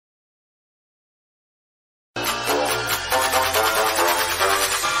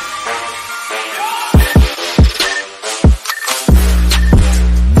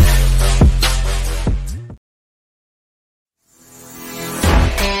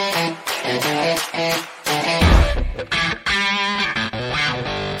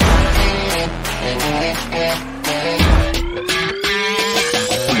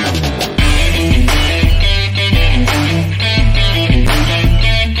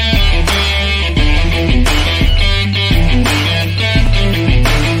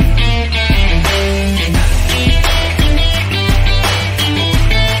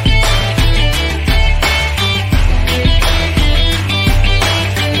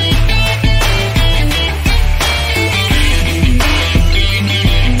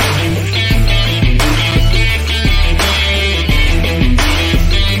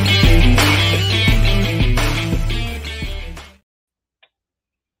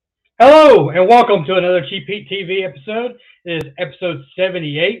Hello and welcome to another Cheap Heat TV episode. It is episode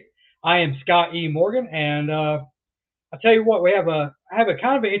 78. I am Scott E. Morgan, and I tell you what, I have a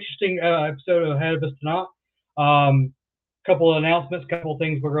kind of an interesting episode ahead of us tonight. Couple of announcements, couple of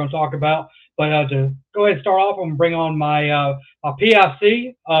things we're going to talk about. But to go ahead and start off, I'm going to bring on my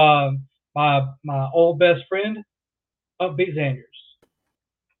PIC, my old best friend, Upbeat Xanders.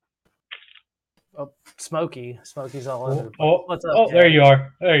 Oh, Smokey's all over. What's up? There you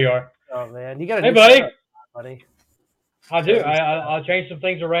are. Oh man, you got a hey, new buddy. setup, buddy. I do. I changed some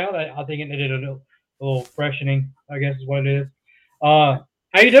things around. I think it needed a little freshening, I guess is what it is. How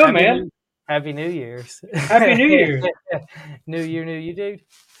you doing, man? Happy New Year's. Happy New Year's. New you, dude.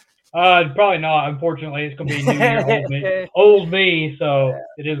 Probably not. Unfortunately, it's gonna be New Year old me. So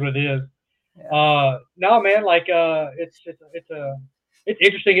it is what it is. No, man. Like, it's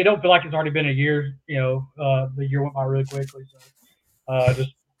interesting. It don't feel like it's already been a year. The year went by really quickly. So,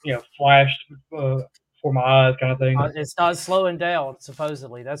 just flashed for my eyes, kind of thing. It's not slowing down.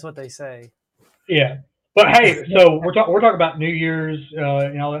 Supposedly, that's what they say. Yeah, but hey, so we're talking about New Year's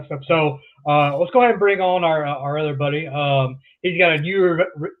and all that stuff. So let's go ahead and bring on our other buddy. He's got a New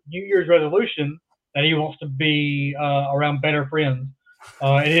Year's resolution that he wants to be around better friends.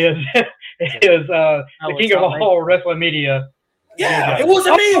 It is the king of all wrestling media. Yeah, it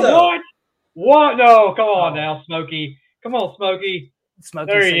wasn't me though. What? No, come on now, Smokey. Come on, Smokey.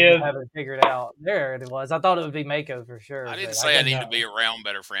 Smokey there he is. Haven't figured out. There it was. I thought it would be Mako for sure. I didn't say I need to be around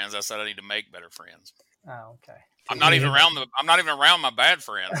better friends. I said I need to make better friends. Oh, okay. I'm not even around my bad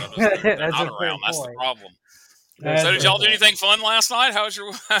friends. I'm just they're not around. That's the problem. So did y'all do anything fun last night? How's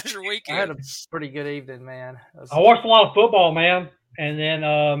your weekend? I had a pretty good evening, man. I watched a lot of football, man, and then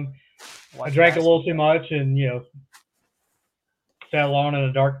I drank a little too much, and sat alone in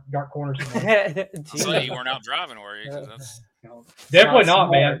a dark corner somewhere. So you weren't out driving, were you? That's definitely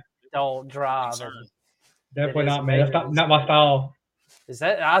not, man. Don't drive. Definitely not, man. That's not my style. Is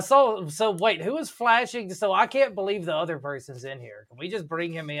that I saw? So wait, who is flashing? So I can't believe the other person's in here. Can we just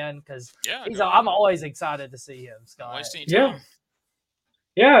bring him in? Because I'm always excited to see him, Scott.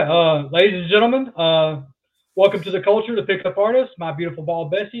 Yeah. Ladies and gentlemen, welcome to the culture, the pickup artist, my beautiful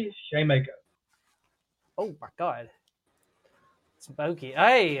bald Bessie, Shay Mako. Oh my God. Smokey.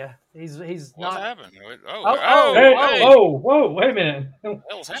 Hey, he's What's not. What's happening? Whoa! Wait a minute. What the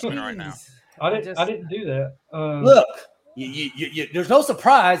hell's happening right now? I didn't do that. Look, you, there's no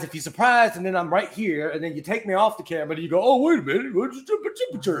surprise if you surprise, and then I'm right here, and then you take me off the camera, and you go, "Oh, wait a minute, what's the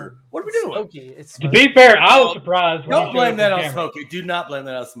temperature? What are we doing?" Smokey. To be fair, I was surprised. Don't blame that on Smokey. Do not blame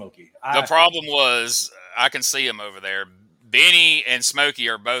that on Smokey. The problem was I can see him over there. Benny and Smokey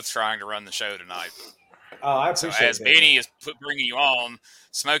are both trying to run the show tonight. Oh, I appreciate as Benny is bringing you on,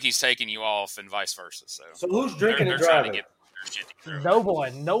 Smokey's taking you off, and vice versa. So who's drinking and driving? No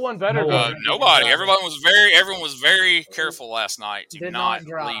one better. Nobody. Everyone was very careful last night to not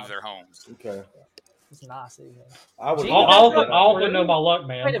leave their homes. Okay, it's nice. I also know my luck,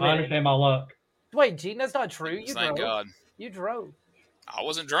 man. I understand my luck. Wait, Gene, that's not true. Thank God. You drove. I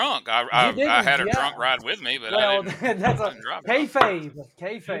wasn't drunk. I had a drunk ride with me, but I didn't drive.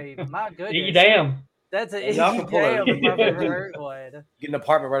 Kayfabe. My goodness. You damn. That's an easy damn if I've ever heard one. Get an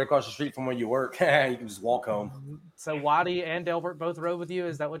apartment right across the street from where you work. You can just walk home. So Waddy and Delbert both rode with you?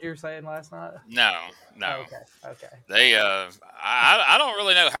 Is that what you were saying last night? No. Okay. They I don't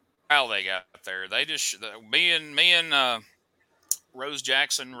really know how they got there. They just me and Rose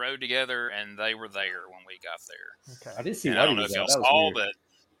Jackson rode together, and they were there when we got there. Okay. I did see. I don't know if y'all saw, but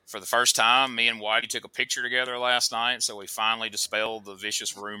for the first time, me and Whitey took a picture together last night, so we finally dispelled the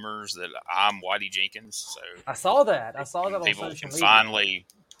vicious rumors that I'm Whitey Jenkins. So I saw that on social media. People can finally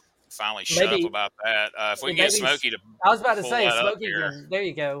shut up about that. If we can get Smokey to I was about to say, Smokey, there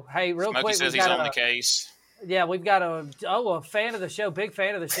you go. Hey, real Smokey quick. Says he's on the case. Yeah, we've got a fan of the show, big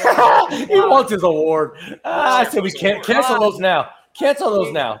fan of the show. He wants his award. I said we can't cancel those now. Cancel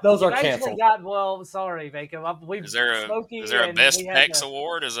those now. Those are canceled. Sorry, Mako. Is there a Best Pecs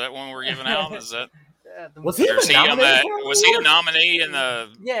award? Is that one we're giving out? Is that was he a nominee in the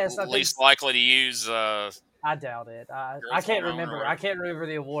least likely to use? I doubt it. I can't remember. I can't remember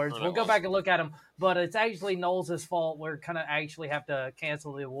the awards. We'll go back and look at them. But it's actually Knowles' fault. We're going to actually have to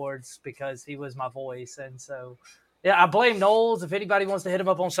cancel the awards because he was my voice. And so, yeah, I blame Knowles. If anybody wants to hit him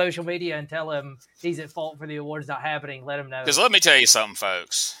up on social media and tell him he's at fault for the awards not happening, let him know. Because let me tell you something,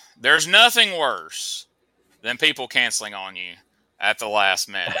 folks. There's nothing worse than people canceling on you at the last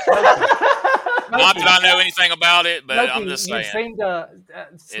minute. Not that I know anything about it, but Smokey, I'm just saying. You seem to,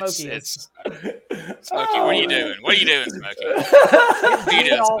 Smokey. Smokey, what are you doing? What are you doing, Smokey? What are you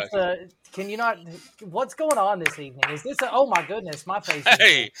doing, Smokey? Can you not? What's going on this evening? Is this? Oh my goodness, my face.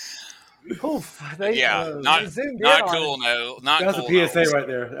 Hey, Oof, not zoomed in not on cool. it. No, not That cool. was a PSA no. right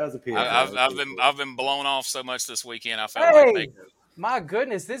there. That was a PSA. I've been blown off so much this weekend. I felt Hey, like my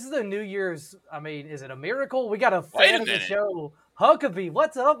goodness, this is a New Year's. I mean, is it a miracle? We got a Wait a fan of the minute. show, Huckabee.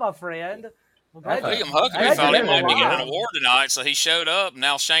 What's up, my friend? Well, glad William you- Huckabee glad thought you're he might be getting alive. an award tonight, so he showed up.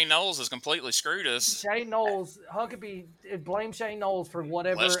 Now Shane Knowles has completely screwed us. Shane Knowles, Huckabee, blame Shane Knowles for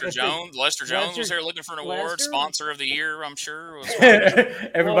whatever. Lester Jones was Lester- here looking for an award. Lester? Sponsor of the year, I'm sure. Was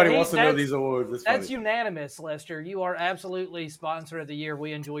Everybody Well, wants to know that's- these awards. It's That's funny. unanimous, Lester. You are absolutely sponsor of the year.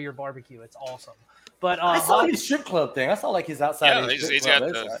 We enjoy your barbecue. It's awesome. But I saw his strip club thing. I saw like his outside. Yeah, of his he's strip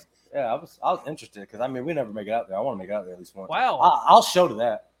got club. the- Yeah, I was interested because I mean we never make it out there. I want to make it out there at least once. Wow. I'll show to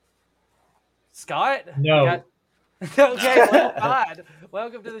that. Scott? No. Okay, well, God.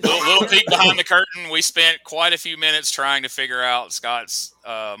 Welcome to the show. little peek behind the curtain. We spent quite a few minutes trying to figure out Scott's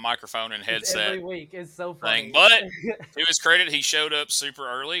microphone and headset Every week. It's so funny. thing. But to his credit, he showed up super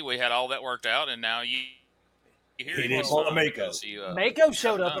early. We had all that worked out, and now you hear He him. didn't want to make because us. he, Mako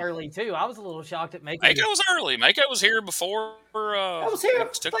showed up early, too. I was a little shocked at Mako. Mako was early. Mako was here before was here.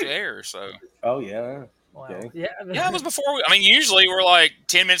 it took Like- the air. So Oh yeah. Wow. Okay. Yeah. yeah, it was before. Usually we're like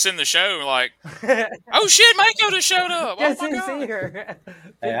 10 minutes in the show, we're like, oh shit, Mako just showed up. Guess Oh my who's God. here?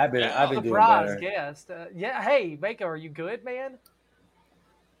 Hey, I've been doing Surprise better. guest. Yeah, hey, Mako, are you good, man?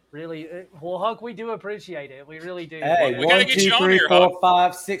 Really? Well, Huck, we do appreciate it. We really do. Hey, We gotta 1, get 2, you on 3, here, 4, Huck.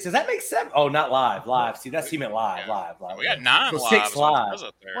 5, 6. Does that make 7? Oh, not live. Live. See, that's he meant live. Yeah. Live. We got 9 So live. 6 is what it live. says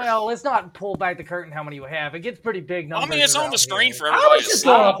up there. Well, let's not pull back the curtain how many we have. It gets pretty big numbers. it's on around the screen here. for I everybody was to just see.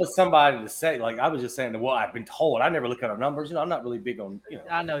 going off of somebody to say, like, I was just saying, well, I've been told. I never look at our numbers. You know, I'm not really big on,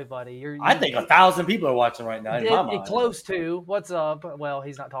 I know, buddy. I think 1,000 people are watching right now in my mind. Close to. What's up? Well,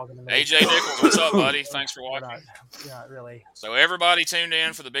 he's not talking to me. AJ Nichols, what's up, buddy? Thanks for We're watching. not really. So everybody tuned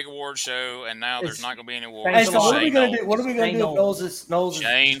in for the big award show, and now there's It's- not going to be any awards. Thanks Hey, a so lot. what are we Shane gonna Knowles. do? What are we gonna Shane do if Knowles is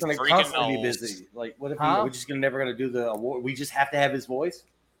Shane gonna freaking constantly be Knowles. busy? Like, what if Huh? we're just never gonna do the award? We just have to have his voice.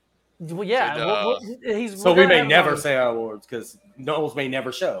 Well, yeah. Should, So we're we gonna may have never one. say our awards because Knowles may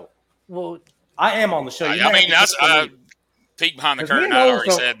never show. Well, I am on the show. You I might mean, have to that's put me- peek behind the 'cause me curtain. and I Knowles already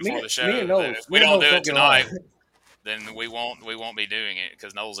don't- said before me- the show me and that Knowles- if me we and don't Knowles do it don't get tonight, along. then we won't be doing it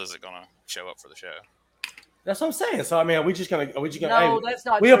because Knowles isn't going to show up for the show. That's what I'm saying. So I mean, are we just gonna? no, hey, that's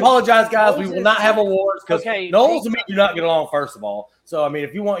not we true. apologize, guys. We Knowles will not is- have awards because Okay, Knowles and me do not get along. First of all, so I mean,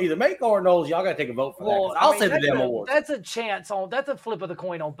 if you want either Mako or Knowles, y'all gotta take a vote for that. 'cause I'll say the that's damn a, awards. That's a chance on. That's a flip of the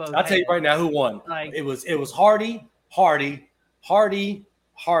coin on both. I'll tell you hands. right now who won. Like- it was Hardy, Hardy,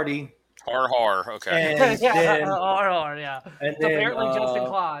 Okay. and yeah, then yeah. and So then apparently Justin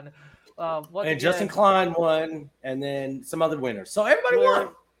Klein. and Justin Klein won, and then some other winners. So everybody won.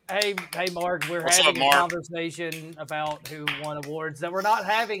 Hey, Mark, we're What's having up, Mark? a conversation about who won awards that we're not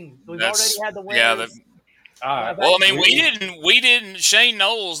having. We've That's- already had the winners. yeah, All right. Well, I mean, we didn't. Shane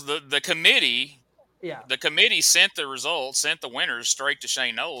Knowles, the committee. yeah. The committee sent the results, sent the winners straight to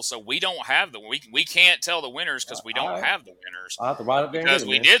Shane Knowles, so we don't have we can't tell the winners because we don't All right. have the winners. I'll have to write up there and Because get it,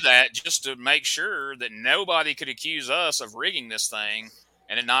 we man. did that just to make sure that nobody could accuse us of rigging this thing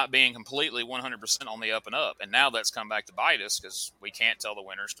and it not being completely 100% on the up and up. And now that's come back to bite us because we can't tell the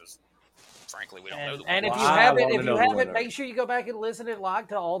winners because, frankly, we don't know the And winners. if you Well, I haven't, wanna if you know the haven't, winner. make sure you go back and listen and like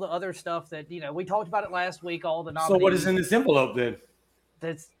to all the other stuff that we talked about it last week. All the So nominees. what is in this envelope then?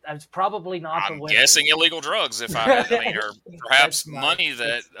 That's probably not the I'm winner. guessing illegal drugs, if or perhaps That's nice. money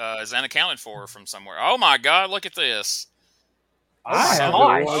that is unaccounted for from somewhere. Oh my God! Look at this. I have the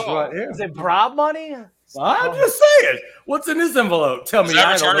gosh. awards right here. Is it bribe money? I'm just saying. What's in this envelope? Tell Does me. that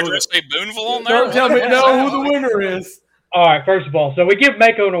I return don't know. address say Boonville on there? Don't tell me know who the winner is. All right, first of all, so we give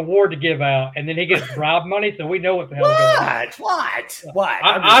Mako an award to give out, and then he gets bribe money, so we know what the hell is going on. What?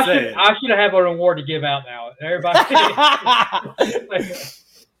 I'm just saying. I should have an award to give out now. Everybody.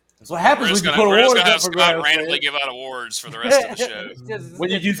 That's what happens We're when just you gonna, put we're just awards gonna up have for Scott grabs. randomly man. give out awards for the rest of the show. Just- When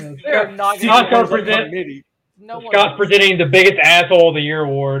you just they're not Scott's gonna- gonna present- committee. no one Scott's knows. presenting the biggest asshole of the year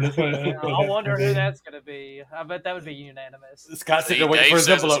award. That's what, I wonder who that's going to be. I bet that would be unanimous. Scott See, sitting there waiting Dave for his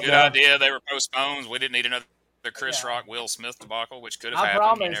says it's a envelope. good now. idea. They were postponed. We didn't need another Chris Yeah. Rock, Will Smith debacle, which could have I happened.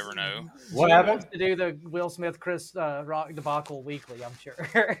 promise. You never know. What She happened? wants to do the Will Smith, Chris Rock debacle weekly, I'm sure.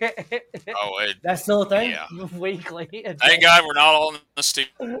 Oh, That's still a thing? yeah. Weekly. Thank God we're not all in the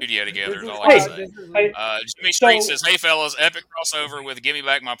studio together. Is all I Hey, can say. hey, Jimmy Street So- says, "Hey fellas, epic crossover with Give Me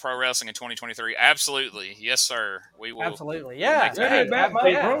Back My Pro Wrestling in 2023." Absolutely, yes sir. We will. Absolutely. Yeah. Make that happen.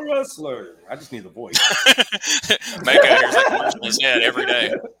 Yeah. wrestler. I just need the voice. Make out here's like punching his head every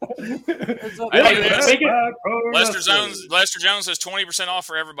day. It's a- Hey, Hey, Lester- speaking- Lester Jones has 20% off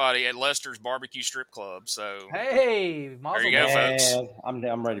for everybody at Lester's Barbecue Strip Club. So Hey, There you go, folks.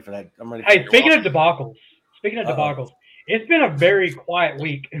 I'm ready for that. I'm ready for Hey, that. speaking of debacles, it's been a very quiet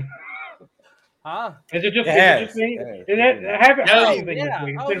week. Huh? Is it just, It is it has. just me? It has. I haven't heard No. anything this Yeah.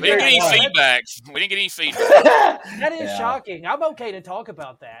 week. It's Oh, been We didn't very get any quiet. feedback. We didn't get any feedback. That is Yeah. shocking. I'm okay to talk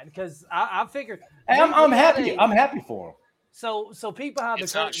about that because I figured. Hey, I'm happy. I'm happy for him. So peek behind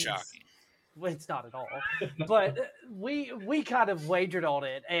It's the not curtains. shocking. Well, it's not at all. But we kind of wagered on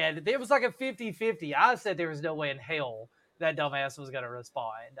it, and it was like a 50-50. I said there was no way in hell that dumbass was going to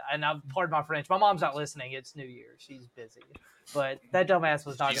respond. And pardon my French. My mom's not listening. It's New Year. She's busy. But that dumbass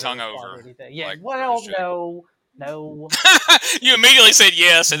was not She's going to hungover, respond to anything. Yeah. like Well, British no. You immediately said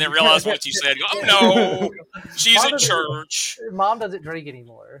yes, and then realized what you said. Oh no, she's Mom at doesn't- church. Mom doesn't drink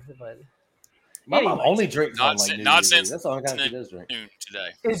anymore. But My mom Anyways. only drinks Not on like since- New not Year's Eve. since- That's the only time she does drink. Noon today.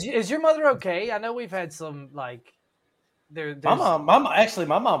 is your mother okay? I know we've had some like there's My mom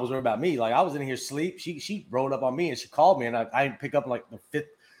was worried about me. Like I was in here asleep. She rolled up on me and she called me and I didn't pick up like the fifth.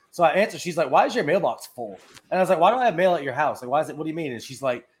 So I answered. She's like, "Why is your mailbox full?" And I was like, "Why don't I have mail at your house? Like, why is it? What do you mean?" And she's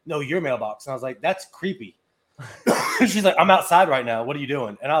like, "No, your mailbox." And I was like, "That's creepy." She's like, "I'm outside right now. What are you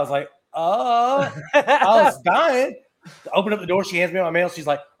doing?" And I was like, I was dying. To open up the door, she hands me my mail. She's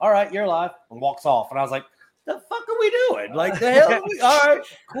like, "All right, you're alive," and walks off. And I was like, "The fuck are we doing? Like the hell? All right,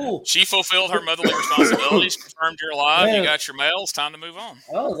 cool." She fulfilled her motherly responsibilities. Confirmed you're alive. Yeah. You got your mail. It's time to move on.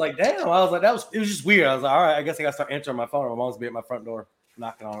 I was like, damn. I was like, it was just weird. I was like, all right, I guess I got to start answering my phone. My mom's be at my front door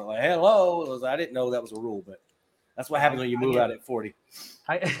knocking on it, like, hello. I was like, I didn't know that was a rule, but that's what happens when you move out at 40.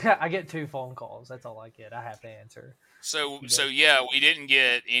 I get 2 phone calls. That's all I get. I have to answer. So yeah, we didn't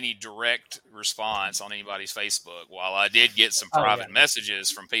get any direct response on anybody's Facebook. While I did get some private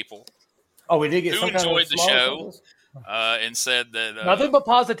messages from people Oh, we did get who some kind of enjoyed the small show photos? and said that Nothing but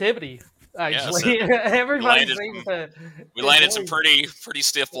positivity. Actually, so everybody landed seems some- to. we landed some enjoy pretty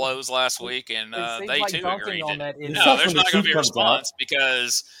stiff blows last week, and It seems they like too dunking agreed. on that- that is- No, Sucks there's when the not going to be a truth comes out. response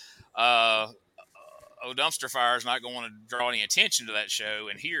because Dumpster Fire is not going to draw any attention to that show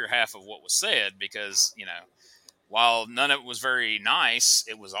and hear half of what was said because, while none of it was very nice,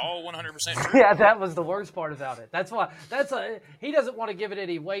 it was all 100% true. Yeah, that was the worst part about it. That's why. He doesn't want to give it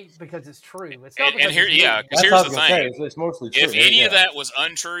any weight because it's true. It's not And because here, it's yeah, mean. because That's here's what I the was gonna say. thing. It's mostly true. If any of Yeah. that was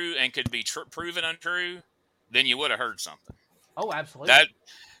untrue and could be proven untrue, then you would have heard something. Oh, absolutely.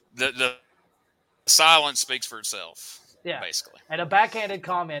 That the silence speaks for itself, Yeah, basically. and a backhanded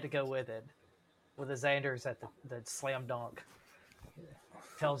comment to go with it, with the Xanders at the slam dunk.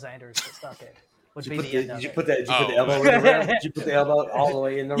 Tell Xanders to suck it. Would be the end of Did you it. put the Oh. elbow in the rim? Did you put the elbow all the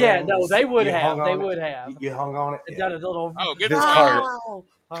way in the Yeah, rim? no, they would You have. hung They on it? would have. You hung on it? It Yeah. done a little. Oh, good Vince point. Carter.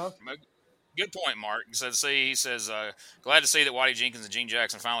 Huh? Good point, Mark. He says, glad to see that Whitey Jenkins and Gene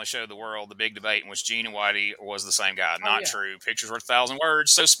Jackson finally showed the world the big debate in which Gene and Whitey was the same guy. Not yeah. true. Pictures worth 1,000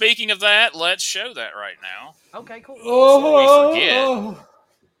 words. So speaking of that, let's show that right now. Okay, cool. Before we forget,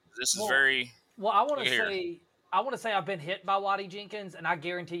 this is Well, very... Well, I want Look to here. say, I've been hit by Whitey Jenkins, and I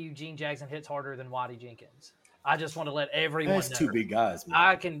guarantee you, Gene Jackson hits harder than Whitey Jenkins. I just want to let everyone That's know. 2 big guys, man.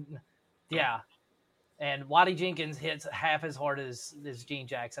 I can, yeah. And Whitey Jenkins hits half as hard as Gene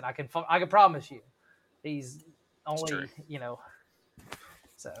Jackson. I can promise you, he's only true.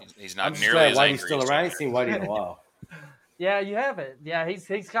 So He's I'm not just nearly glad as Whitey's angry still as around. I Gene ain't seen Whitey in a while. yeah, you have it. Yeah, he's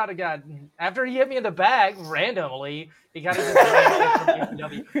kind of got after he hit me in the back randomly. He kind of just ran away from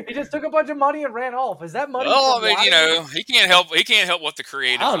UPW. He just took a bunch of money and ran off. Is that money? Well, from I mean, Whitey? he can't help what the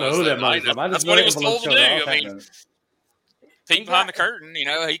creative. I don't know was who that night. money's from. I That's just what know he was envelope told to do. showed up. I mean, peek behind the curtain.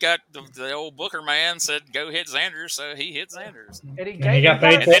 He got the old Booker man said, "Go hit Xanders," so he hit Xanders. And he And he got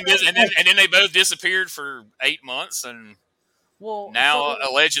paid And then they both disappeared for 8 months, and Well, now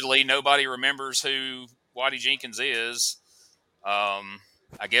so- allegedly nobody remembers who Whitey Jenkins is.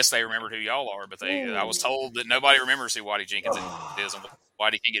 I guess they remembered who y'all are, but I was told that nobody remembers who Whitey Jenkins is and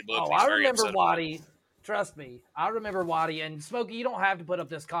Whitey can get booked. Oh, He's I very remember upset about it. Whitey. Trust me, I remember Whitey. And Smokey, you don't have to put up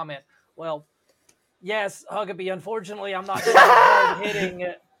this comment. Well, yes, Huckabee. Unfortunately, I'm not doing hard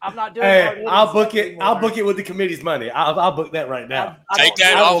hitting. I'm not doing. hard Hey, hitting I'll book stuff it. I'll anymore. book it with the committee's money. I'll book that right now. I Take don't-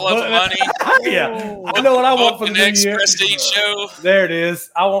 that I will envelope of money. Yeah, I know what I want Book for the the next new year. prestige show. There it is.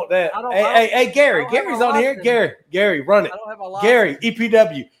 I want that. I don't- Hey, Gary. I don't have Gary's a on here. license. Gary, run it. I don't have a lot. Gary,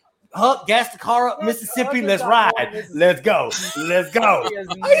 EPW. Huck, gas the car up, Huck, Mississippi. Huck Let's is not ride. going to Mississippi. Let's go. Let's go. He is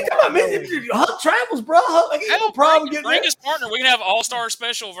How you talking about not Mississippi? Huck travels, bro. Huck, ain't no problem getting Bring there. his partner. We can have All Star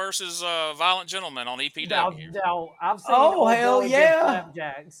Special versus Violent Gentleman on EPW. Now, I've seen. Oh, old hell boy get yeah.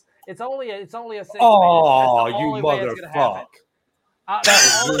 flapjacks. It's only a 6 Oh, man. That's the you only way it's gonna happen. motherfucker.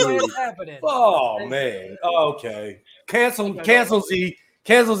 That's the only way rude. it's happening. Oh, man. Cancel Z.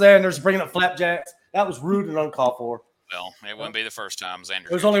 Cancel Xanders bringing up flapjacks. That was rude and uncalled for. Well, it wouldn't be the first time Xander.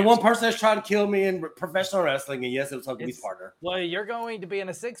 There's only one person that's tried to kill me in professional wrestling, and yes, it was Huckabee's partner. Well, you're going to be in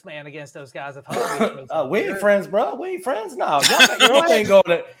a 6-man against those guys if Huckabee. We ain't friends, bro. We ain't friends. No, y'all got your own thing going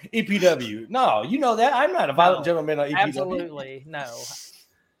to EPW. No, you know that. I'm not a violent gentleman on EPW. Absolutely,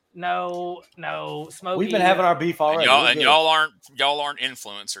 no, Smokey. We've been having our beef already. Y'all aren't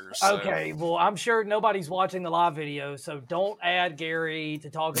influencers. So. Okay, well, I'm sure nobody's watching the live video, so don't add Gary to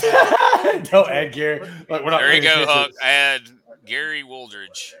talk about. Don't add Gary. Look, we're not there you go, Huck. Add Gary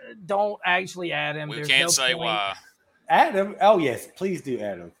Wooldridge. Don't actually add him. We can't say why. Add him. Oh yes, please do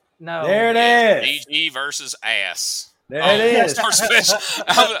add him. No, there it is. DG versus ass. There it is.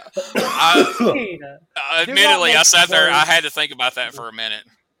 Admittedly, I sat there. I had to think about that for a minute.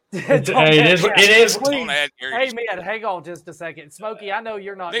 It is. Don't add Gary. Hey man, hang on just a second, Smokey. I know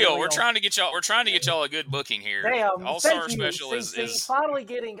you're not. Neil, we're trying to get y'all a good booking here. Damn, All-Star Special is finally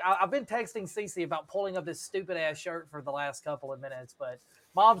getting. I've been texting Cece about pulling up this stupid ass shirt for the last couple of minutes, but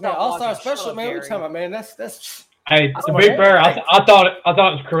Mom's not. All-Star Special, man. What you talking about, man? That's. Hey, to be fair, I thought it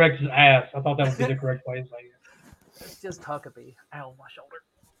was correct as ass. I thought that would be the correct way to say it. It's just Huckabee. Ow, my shoulder.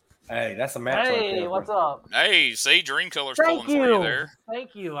 Hey, that's a match. Hey, right there, what's up? Hey, see, Dream Killer's pulling for you there.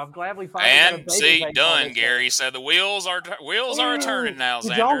 Thank you. I'm glad we finally and see, done. Gary said the wheels are turning now.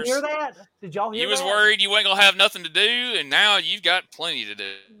 Did Xanders. y'all hear that? Did y'all hear that? You was worried you ain't gonna have nothing to do, and now you've got plenty to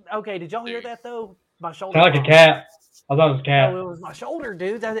do. Okay, did y'all hear that though? My shoulder. Sound like a cat. I thought it was a cat. No, it was my shoulder,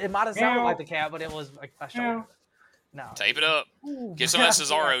 dude. It might have sounded like the cat, but it was like my shoulder. No. Tape it up. Get some of that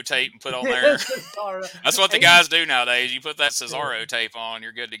Cesaro tape and put on there. That's what the guys do nowadays. You put that Cesaro tape on,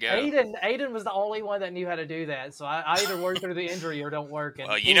 you're good to go. Aiden was the only one that knew how to do that, so I either work through the injury or don't work. And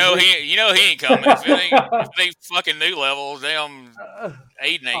he ain't coming. If they fucking new level, damn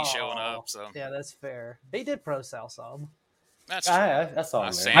Aiden ain't showing up. So yeah, that's fair. He did pro sell some. That's true. That's all.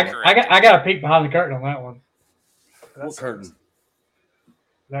 I got a peek behind the curtain on that one. What curtain?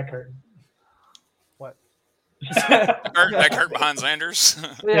 That curtain. that curtain behind Xander's.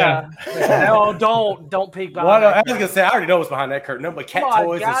 Yeah. No, don't peek behind. Well, I was gonna say I already know what's behind that curtain. No, but cat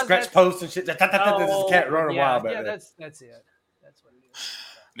toys and scratch posts and shit. This is cat running wild back there. That's it. That's what it is.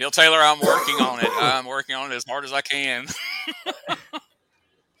 Neil Taylor, I'm working on it. I'm working on it as hard as I can.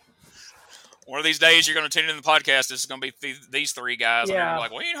 One of these days, you're going to tune in the podcast. This is going to be these three guys. Yeah. And they're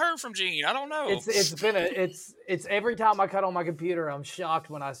like, we ain't heard from Gene. I don't know. It's every time I cut on my computer, I'm shocked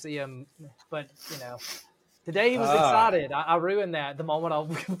when I see him. But today he was excited. I ruined that the moment I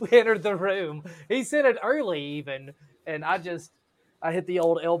entered the room. He said it early even, and I hit the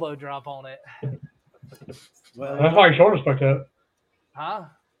old elbow drop on it. Well, that's why your shoulder's fucked up. Huh?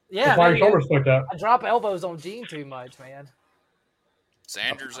 Yeah. That's why your shoulder's fucked up. I drop elbows on Gene too much, man.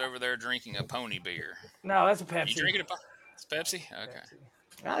 Xander's over there drinking a pony beer. No, that's a Pepsi. You drinking it's Pepsi? Okay.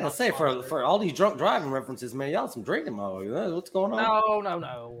 I gotta say, for all these drunk driving references, man, y'all some drinking mode. What's going on?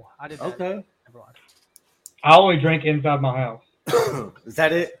 No. I didn't. Okay. I only drink inside my house. Is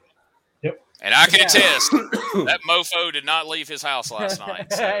that it? Yep. And I can attest, that mofo did not leave his house last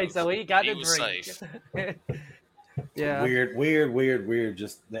night. So he got to drink. Safe. Yeah. Weird.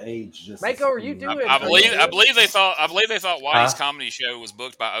 Just the age. Just Makeover, you do it. I believe they thought Whitey's comedy show was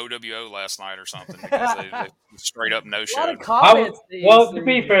booked by OWO last night or something because they straight up no show. Well, to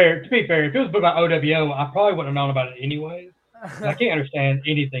be fair, if it was booked by OWO, I probably wouldn't have known about it anyway. I can't understand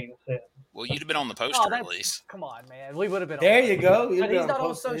anything that said. Well, you'd have been on the poster at least. Come on, man. We would have been. There you go. But he's not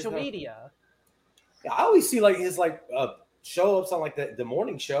on social media. Yeah, I always see his show ups on the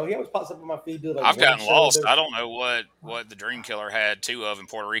morning show. He always pops up on my feed. I've gotten lost. I don't know what the Dream Killer had 2 of in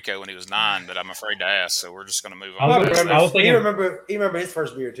Puerto Rico when he was 9, but I'm afraid to ask. So we're just going to move on. He remember his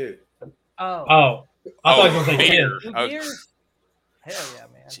first beer too. Oh. I thought he was going to say beer. Hell yeah,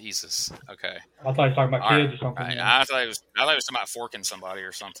 man. Jesus. Okay. I thought he was talking about kids or something. Right. I thought he was talking about forking somebody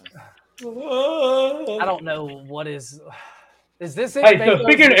or something. I don't know what is. Is this it? Hey, so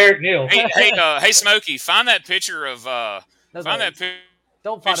speaking of Eric Neal. Hey, Smokey, find that picture of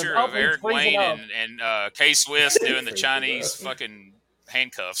picture of Eric Wayne and K-Swiss doing the Chinese fucking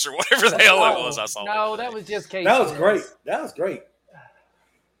handcuffs or whatever the hell it was. I saw. No, that was just K-Swiss. That was great.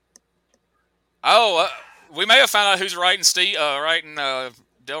 Oh, we may have found out who's writing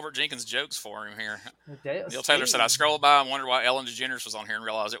Delbert Jenkins jokes for him here. Neil Taylor said, I scrolled by and wondered why Ellen DeGeneres was on here and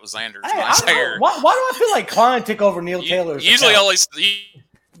realized it was Xander's nice hair. Why do I feel like Klein took over Neil Taylor's Usually only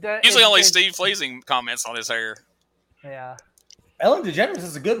Steve Fleasing comments on his hair. Yeah. Ellen DeGeneres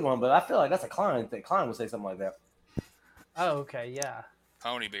is a good one, but I feel like that's a Klein thing. Klein would say something like that. Oh, okay, yeah.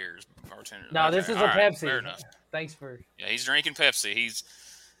 Pony beers, bartender. No, this is a Pepsi. Fair enough. Thanks for... Yeah, he's drinking Pepsi.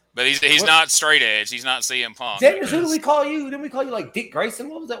 But he's not straight edge. He's not CM Punk. Daniels, who do we call you? Didn't we call you like Dick Grayson?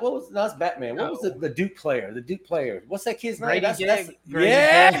 What was that? No, that's Batman. What was the Duke player? The Duke player. What's that kid's name?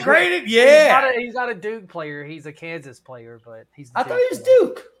 Grady Grady. Yeah. He's not a Duke player. He's a Kansas player, but I thought he was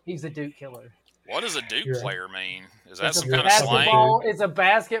Duke. He's a Duke killer. What does a Duke player mean? Is that It's some kind of slang? It's a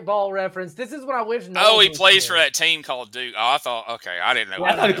basketball reference. This is what I wish. He plays for that team called Duke. Oh, I thought. Okay, I didn't know.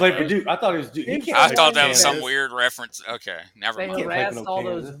 I thought he played for Duke. I thought he was Duke. I thought that was some weird reference. Okay, never They mind. harassed all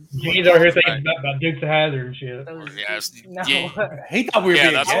those. He's over here thinking about Dukes of Hazzard and shit. He thought we were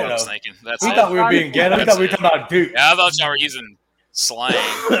being that's what I ghetto. was thinking. He thought we were being ghetto. He thought we were talking about Duke. Yeah, I thought y'all were using slang.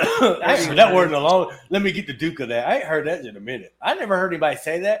 I ain't heard that word in a long. Let me get the Duke of that. I ain't heard that in a minute. I never heard anybody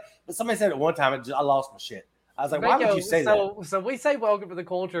say that, but somebody said it one time. I lost my shit. I was like, why would you say that? So we say welcome to the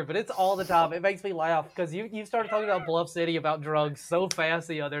culture, but it's all the time. It makes me laugh because you started talking about Bluff City about drugs so fast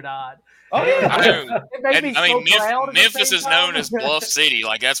the other night. Oh yeah, I know. It makes me so proud. Memphis is known as Bluff City.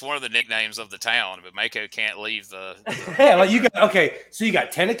 Like that's one of the nicknames of the town. But Mako can't leave the. Yeah, like you got so you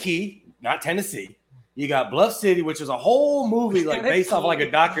got Tennessee, not Tennessee. You got Bluff City, which is a whole movie like based off like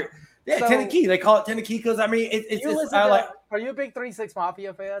a doctor. Yeah, so, Tennessee. They call it Tennessee because I mean it's like. Are you a big 3 6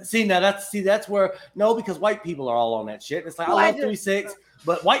 Mafia fan? That's where because white people are all on that shit. It's like I love 3 6,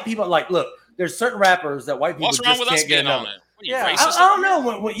 but white people look. There's certain rappers that white people What's wrong just with can't us get on it? Yeah, I don't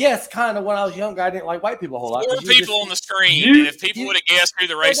know. Yes, kind of. When I was younger, I didn't like white people a whole lot. 4 people on the screen, and if people would have guessed who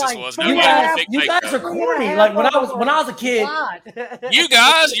the racist was, you guys are corny. Like when I was a kid. You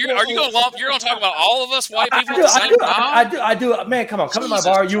guys, are you going to talk about all of us white people at the same time? I do. Man, come on, come to my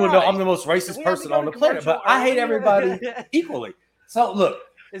bar. You will know I'm the most racist person on the planet, but I hate everybody equally. So look,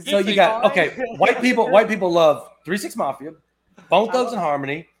 you got white people love 3 6 Mafia, Bone Thugs and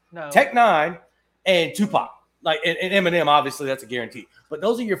Harmony, Tech Nine, and Tupac. Like and Eminem, obviously that's a guarantee. But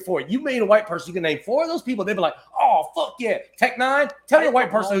those are your 4. You made a white person, you can name 4 of those people. They'd be like, "Oh fuck yeah, Tech Nine." Tell me a white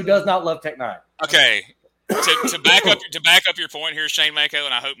person who does not love Tech Nine. Okay, to back up your point here, Shane Mako,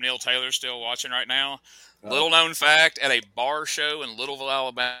 and I hope Neil Taylor's still watching right now. Little known fact: at a bar show in Littleville,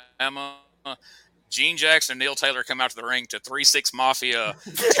 Alabama, Gene Jackson and Neil Taylor come out to the ring to 3 6 Mafia,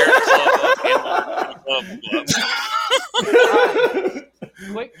 tear the club up and the club.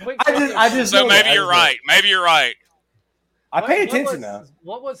 I just so maybe you're right. Maybe you're right. I pay attention now.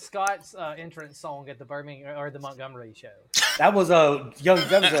 What was Scott's entrance song at the Birmingham or the Montgomery show? That was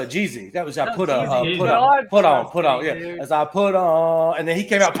Jeezy. That was put on. Yeah, as I put on, and then he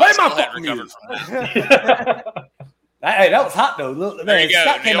came out. Play my fucking music. Hey, that was hot though. Man, there you go.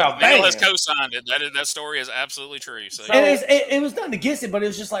 Scott came out banging. Neil has co-signed it. That story is absolutely true. So, and it was nothing against it, but it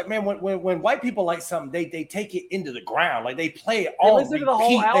was just like, man, when white people like something, they take it into the ground. Like they play it all. Listen to the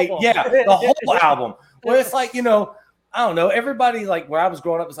whole album. The whole album. Where it's like, I don't know. Everybody like where I was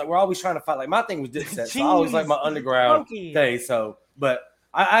growing up, it's like we're always trying to fight. Like my thing was Dipset, so I always like my underground thing. So, but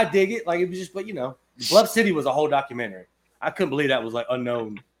I dig it. Like it was just, but Bluff City was a whole documentary. I couldn't believe that was like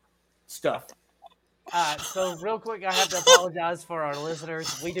unknown stuff. So real quick, I have to apologize for our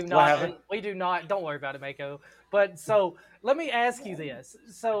listeners. We do not. Don't worry about it, Mako. But so let me ask you this: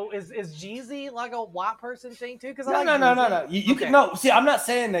 so is Jeezy like a white person thing too? Because no. You can no. See, I'm not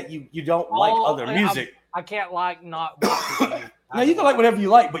saying that you don't like other music. I can't like not white people. No, you can like whatever you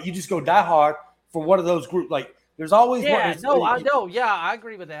like, but you just go die hard for one of those groups. Like there's always I know. Yeah, I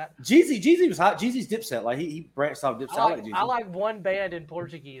agree with that. Jeezy was hot. Jeezy's Dipset. Like he branched off Dipset. I like one band in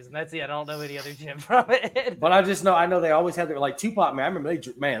Portuguese, and that's it. I don't know any other shit from it. But I know they always had their like Tupac. Man, I remember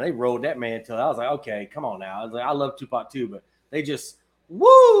they rolled that man till I was like, okay, come on now. I was like, I love Tupac too, but they just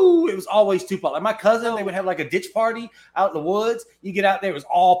woo. It was always Tupac. Like my cousin, they would have like a ditch party out in the woods. You get out there, it was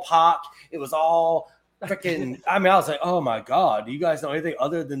all Pac. It was all freaking. I mean, I was like, oh my god, do you guys know anything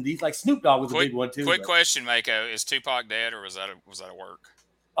other than these? Like Snoop Dogg was a big one too. Quick question, Mako: is Tupac dead or was that a work?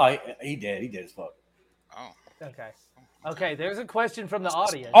 Oh, he dead. He dead as fuck. Oh, okay. There's a question from the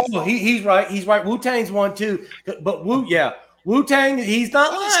audience. Oh, he's right. He's right. Wu-Tang's one too, but Wu-Tang. He's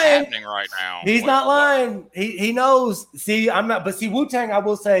not lying. What's happening right now? He's not lying. He knows. See, I'm not. But see, Wu-Tang, I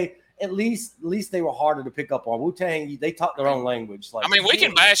will say. At least they were harder to pick up on. Wu-Tang, they talk their own language. Like, I mean, we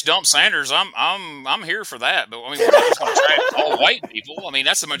can bash Dump Sanders. I'm here for that. But I mean, we're not just going to trash all white people. I mean,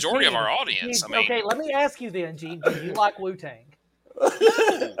 that's the majority of our audience. Okay, let me ask you then, Gene. Do you like Wu-Tang?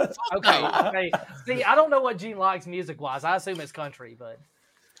 Okay. See, I don't know what Gene likes music-wise. I assume it's country, but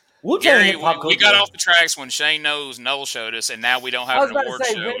Gary, we got off the tracks when Shane Knows Noel showed us, and now we don't have an award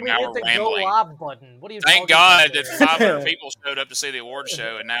show. And now we're rambling. Thank God that 500 people showed up to see the award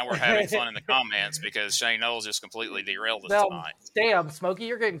show, and now we're having fun in the comments because Shane Knowles just completely derailed us tonight. Damn, Smokey,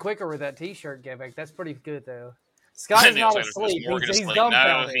 you're getting quicker with that T-shirt gimmick. That's pretty good, though. Scott is not asleep. He's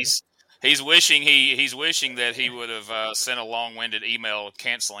dumbfounded. He's wishing that he would have sent a long-winded email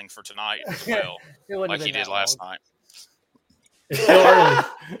canceling for tonight as well, like he did last night. It's still early.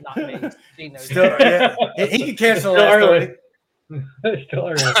 Not me. He knows. Still, yeah. He can cancel Still last early. 30. It's still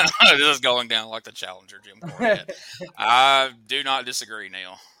early. This is going down like the Challenger, Jim Cornette. I do not disagree,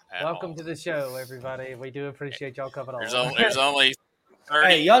 Neil. Welcome to the show, everybody. We do appreciate y'all coming on. There's only 30,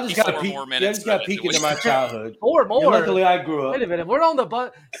 Hey, y'all just got to peek. more Y'all minutes. just got to peek into my childhood. 4 more. Luckily, I grew up. Wait a minute. We're on the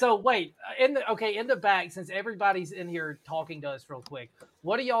bus. So wait, in the back, since everybody's in here talking to us real quick,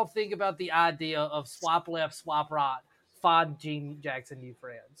 what do y'all think about the idea of swap left, swap right, find Gene Jackson new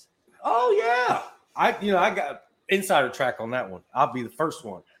friends? Oh yeah, I got insider track on that one. I'll be the first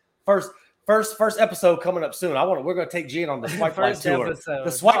one. First episode coming up soon. We're gonna take Gene on the Swipe Life tour. Episode.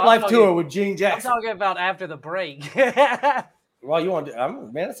 The Swipe Life tour with Gene I'm Jackson. talking about after the break. Well, you want to?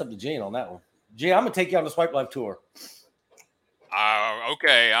 Man, that's up to Gene on that one. Gene, I'm gonna take you on the Swipe Life tour.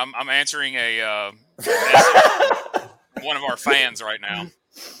 Okay, I'm answering a one of our fans right now.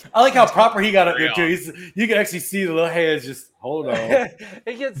 I like how proper he got up there too. You can actually see the little hands just hold on.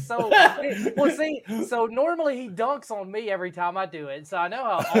 It gets so well. See, so normally he dunks on me every time I do it. So I know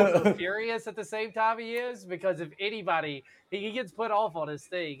how also furious at the same time he is, because if anybody, he gets put off on his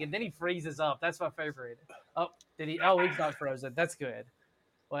thing and then he freezes up. That's my favorite. Oh, did he? Oh, he's not frozen. That's good.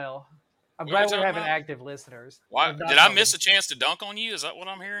 Well, I'm glad we're having active listeners. Why did I miss a chance to dunk on you? Is that what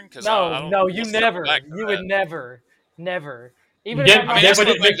I'm hearing? No, you never. You would never. Even You if never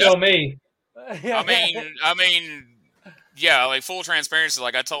did pick on me. I mean, yeah, like full transparency.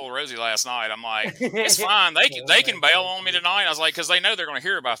 Like I told Rosie last night, I'm like, it's fine. They can bail on me tonight. I was like, because they know they're going to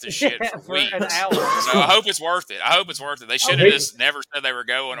hear about this shit for weeks. an hour. So I hope it's worth it. They should have just never said they were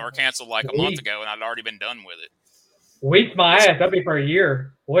going or canceled like a month ago, and I'd already been done with it. Weeks my ass. That'd be for a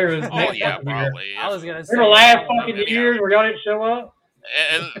year. Where was Oh yeah, probably. I was gonna say the last fucking years where y'all didn't show up.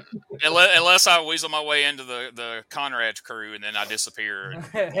 Unless I weasel my way into the Conrad crew and then I disappear and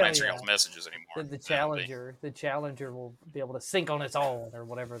won't answer y'all's messages anymore. The Challenger will be able to sink on its own, or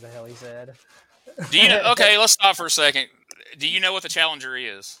whatever the hell he said. Do you know? Okay, let's stop for a second. Do you know what the Challenger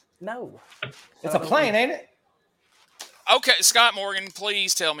is? No. It's a plane, ain't it? Okay, Scott Morgan,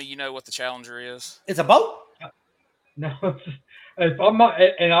 please tell me you know what the Challenger is. It's a boat. No, if I'm not,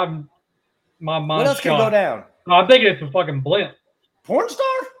 and I'm my mind. What else can go down? No, I'm thinking it's a fucking blimp. Porn star?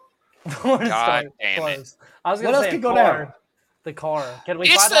 God damn it! I was What gonna else say can go down? The car. Can we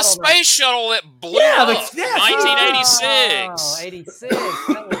It's find the out on space shuttle that blew Yeah, up in 1986. 86.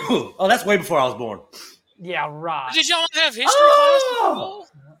 That was, Oh, that's way before I was born. yeah, right. Did y'all have history Oh!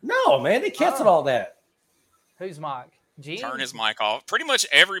 class? No, man, they canceled all that. Who's Mike? Gene? Turn his mic off. Pretty much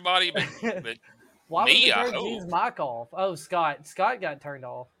everybody, but Why would me, we I turn hope. Gene's mic off? Oh, Scott. Scott got turned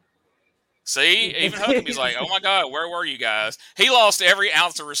off. see, even Huckabee's like, "Oh my God, where were you guys?" He lost every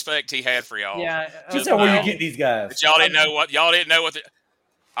ounce of respect he had for y'all. Yeah. Just tell where you get these guys. But y'all didn't know what the.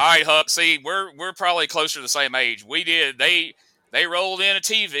 All right, Huck. See, we're probably closer to the same age. We did. They rolled in a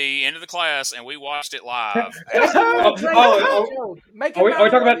TV into the class and we watched it live. Make Are we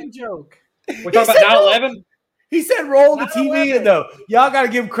talking about joke? We're talking about 9/11. He said roll the TV 9/11. in, though. Y'all got to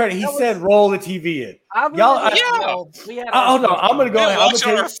give him credit. He said roll the TV in. Y'all, Yeah. we had Hold on. I'm going to go ahead. I'm Watch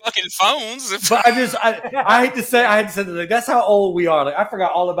gonna on tell our you, fucking phones. but I hate to say that, like, that's how old we are. Like, I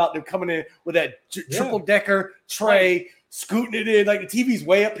forgot all about them coming in with that triple decker tray, scooting it in. Like, the TV's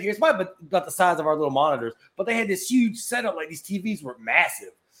way up here. It's about the size of our little monitors, but they had this huge setup. Like, these TVs were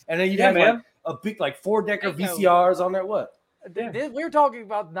massive. And then you'd have like a big, like, 4-decker VCRs on there. What? We're talking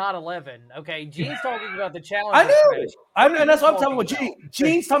about 9/11. Okay, Gene's talking about the challenge. I know. And that's what I'm talking about.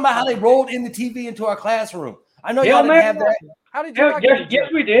 Gene's talking about how they rolled in the TV into our classroom. I know y'all didn't have that. How did you?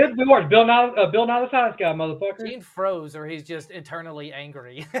 Yes, we did. We watched Bill Nye the Science Guy, motherfucker. Gene froze, or he's just eternally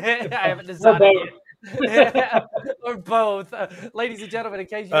angry. I haven't decided yet. Or both. Ladies and gentlemen, in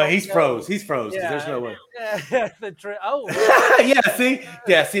case you He's froze. He's froze. Yeah. There's no way.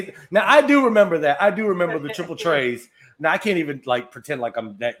 Yeah, see. Now, I do remember that. I do remember the triple trays. Now, I can't even, like, pretend like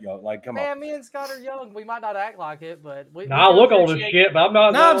I'm that young. Like, come on. Man, me and Scott are young. We might not act like it, but I look old as shit, but I'm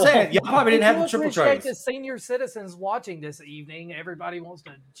not. No, I'm saying y'all probably didn't have the triple trays. The senior citizens watching this evening, everybody wants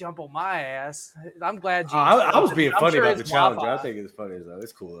to jump on my ass. I'm glad you. I was being funny about the Challenger. Wi-Fi. I think it's funny though.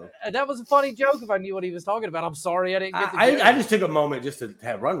 It's cool though. That was a funny joke if I knew what he was talking about. I'm sorry I didn't get the I just took a moment just to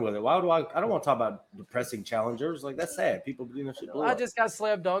have run with it. Why do I don't want to talk about depressing challengers. Like, that's sad. People doing that shit. I just got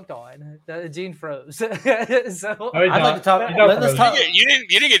slam dunked on. Gene froze. So I'd like to talk. You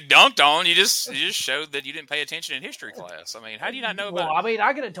didn't get dunked on. You just showed that you didn't pay attention in history class. I mean, how do you not know about? Well, I mean,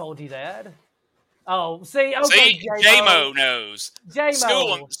 I could have told you that. Oh, see, okay, see, J-Mo knows.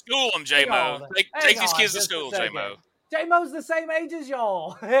 J-Mo. School him, J-Mo. Take these kids to school, J-Mo. J-Mo's the same age as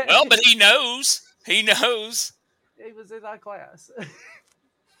y'all. Well, but he knows. He knows. He was in our class.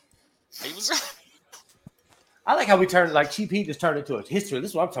 He was. I like how we turned like Cheap Heat just turned into a history.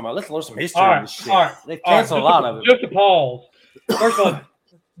 This is what I'm talking about. Let's learn some history All on right, this shit. all right, They cancel a lot of it. Just to pause. First of all,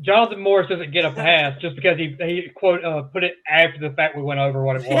 Jonathan Morris doesn't get a pass just because he quote put it after the fact we went over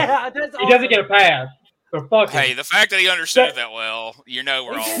what it was. Yeah, that's He doesn't get a pass. So fuck him. Hey, the fact that he understood it that well,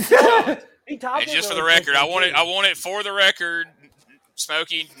 we're all. He topped And it just for the really record, I quickly, want it for the record.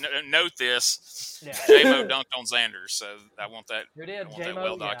 Smokey, note this. Yeah. J-Mo dunked on Xanders, so I want that. You did, I want that J-Mo,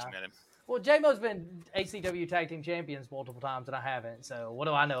 well yeah. documented. Well, J-Mo's been ACW Tag Team Champions multiple times, and I haven't. So what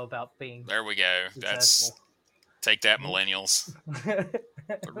do I know about being There we go. That's successful? take that, millennials.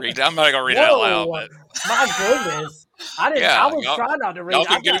 I'm not gonna read it out loud, but My goodness. I didn't. Yeah, I was y'all- trying not to read. y'all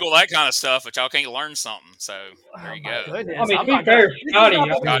can I got- Google that kind of stuff, but y'all can't learn something. So there Oh, you my go. goodness. I mean, I'm to not be fair,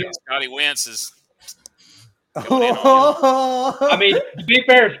 gonna- Scotty, Scotty Wentz is. I mean, to be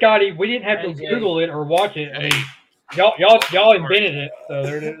fair, Scotty, we didn't have to Hey, Jay. Google it or watch it. I mean, y'all invented it, so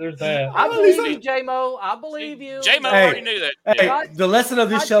there's that. I believe you, J-Mo. I believe you. J-Mo Hey. already knew that. Hey, Yeah. the lesson of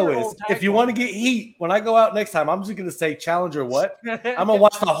this Not show your is old if you title. want to get heat, when I go out next time, I'm just going to say Challenger what? I'm going to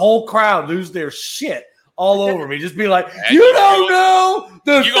watch the whole crowd lose their shit all over me. Just be like, Hey, you don't know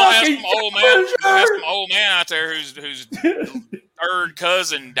the You gonna have fucking some old man? You gonna have Challenger." some old man out there whose third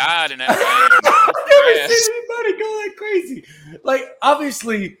cousin died in that I've thing. never seen anybody go that crazy. Like,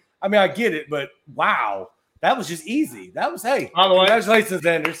 obviously, I mean, I get it, but wow, that was just easy. That was, hey, By the way- congratulations,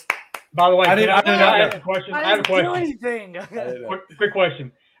 Anders. By the way, I didn't- I did not I have know. a question. I I have a didn't do question. anything. Quick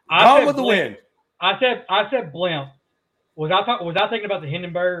question. Gone with the wind. I said blimp. Was I thinking about the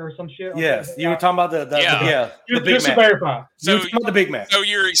Hindenburg or some shit? Yes, you were talking about the Yeah. the Big Just to Mac. verify. You So, were talking about the Big Mac. so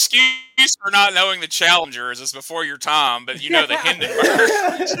your excuse for not knowing the Challenger is it's before your time, but you know the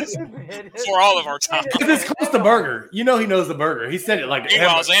Hindenburg before all of our time. This cost the burger. You know he knows the burger. He said it like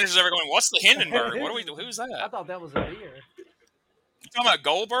Meanwhile, Xander's ever going, what's the Hindenburg? Who's I that? thought that was a beer. You talking about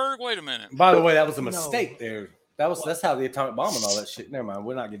Goldberg? Wait a minute. By the way, that was a No. mistake there. That's how the atomic bomb and all that shit. Never mind.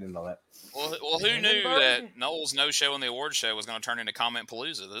 We're not getting into all that. Well, who knew that Noel's no show on the award show was going to turn into Comment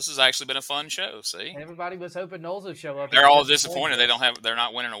Palooza? This has actually been a fun show. See, Everybody was hoping Knowles would show up. they're all disappointed they're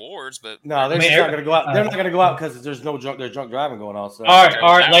not winning awards, but No, they're I mean, just not going to go out. They're not going to go out because there's drunk driving going on. So. All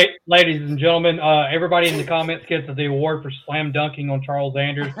right, ladies and gentlemen. Everybody in the comments gets the award for slam dunking on Charles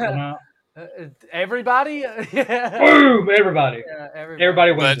Anders. Everybody? Boom! Everybody. Yeah,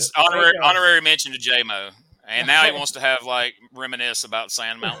 Everybody but wins. honorary mention to J-Mo. And now he wants to have reminisce about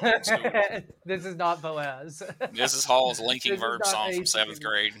Sand Mountain School. This is not Boaz. This is Hall's linking This is verb not song from ACW. 7th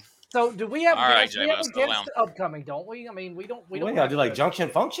grade. So do we have All right, guests? We have a J-Mo, guest upcoming, don't we? I mean, we don't. What y'all do like junction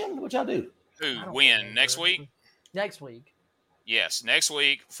function? What y'all do? Who I don't win remember. next week? Next week. Yes, next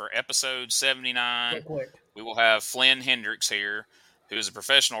week for episode 79, Quick. we will have Flynn Hendricks here, who is a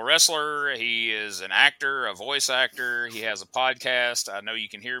professional wrestler. He is an actor, a voice actor. He has a podcast, I Know You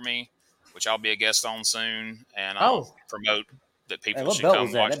Can Hear Me, which I'll be a guest on soon, and I'll promote that people Hey, what should belt come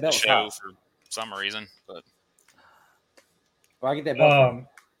was that? watch That the belt was show hot. for some reason. But Where I get that belt from?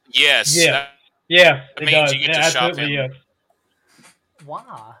 yes, Yeah. Yes, That it means does. you get to shop Absolutely, him. yes.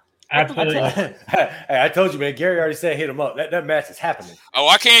 Why? Absolutely. Hey, I told you, man. Gary already said hit him up. That match is happening. oh,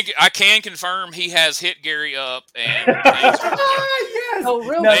 I can confirm he has hit Gary up, and yes. Oh,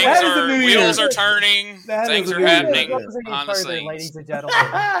 real Now, quick. that is a New wheels Year's. are turning, That things is a are New Year's. happening It goes any behind the further, scenes. ladies and gentlemen.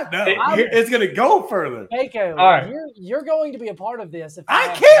 No, Here- it's gonna go further. Keiko, All right. you're going to be a part of this. If you I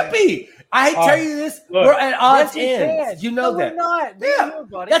have can't to. be. I hate to All tell right. you this. Look. We're at odds Yes, you can. ends. You know No, that. We're not. Be Yeah. here,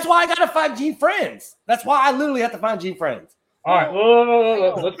 buddy. That's why I gotta find Gene friends. That's why I literally have to find Gene friends. All right.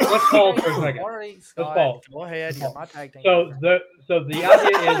 Let's pause for a second. All right, Scott, pause. Go ahead. You're my tag team. So the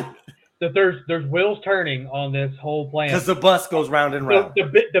idea is that there's wheels turning on this whole plan. Because the bus goes round and So round.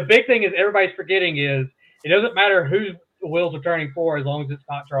 the big thing is everybody's forgetting is it doesn't matter who the wheels are turning for as long as it's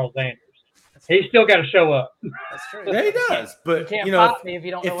not Charles Anders. He's still got to show up. That's true. Yeah, he does. You But can't you know, pop me if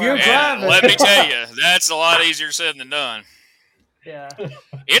you don't if know where you're I'm driving- at. And let me tell you, that's a lot easier said than done. Yeah.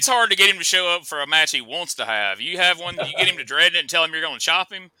 It's hard to get him to show up for a match he wants to have. You have one, you get him to dread it and tell him you're going to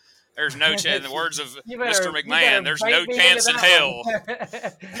chop him. There's no chance. In the words of You Mr. you McMahon, there's bait no me chance in into hell.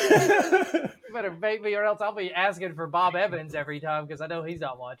 that one. You better bait me or else I'll be asking for Bob Evans every time because I know he's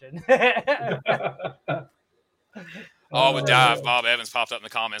not watching. Oh, I would die if Bob Evans popped up in the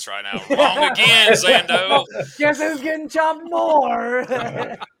comments right now. Wrong again, Zando. Guess who's getting chopped more?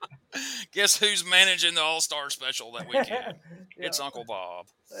 Guess who's managing the All-Star Special that weekend? Yeah. It's Uncle Bob.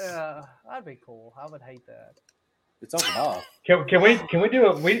 Yeah, that'd be cool. I would hate that. it's Uncle Bob. Can we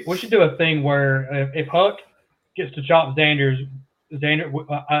do we should do a thing where if Huck gets to chop Xander,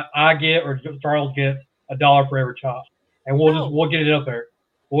 I get or Charles gets $1 for every chop. and we'll get it up there.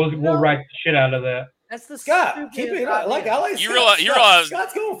 We'll write the shit out of that. That's the Scott, keep it up. Like I like You Scott. realize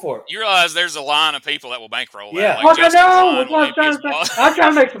Scott's going for it. You realize there's a line of people that will bankroll that. Yeah. Like Look, I Justin know. Klein That's what I'm will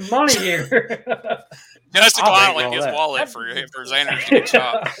trying to make some money here. Justin I'll Klein will bankroll his that. wallet for Xander's to get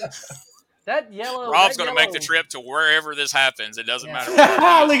shot. That yellow. Rob's going to make the trip to wherever this happens. It doesn't matter. Look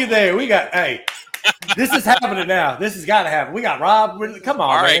at there. We got, hey, this is happening now. This has got to happen. We got Rob. Come on,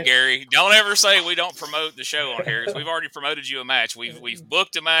 All right, man. Gary. Don't ever say we don't promote the show on here. 'Cause we've already promoted you a match. We've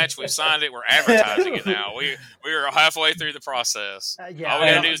booked a match. We've signed it. We're advertising it now. We are halfway through the process. Yeah, All we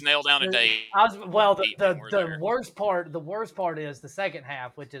gotta do is nail down a date. The worst part is the second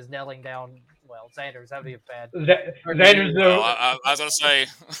half, which is nailing down. Well, Xander's, that'd be a bad. Xander's I was gonna say.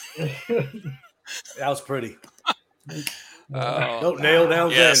 That was pretty. Oh, Don't nail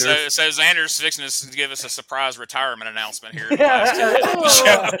down yeah, Xander. so Xander's fixing to give us a surprise retirement announcement here.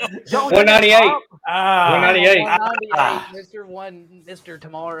 198. 198. 198. Mr.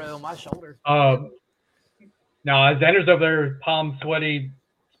 Tomorrow, my shoulder. No, Xander's over there, palm sweaty,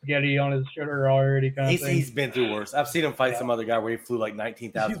 spaghetti on his shoulder already. Kind of thing. He's been through worse. I've seen him fight some other guy where he flew like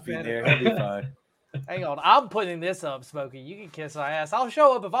 19,000 feet in the air. He'll be fine. Hang on, I'm putting this up, Smokey. You can kiss my ass. I'll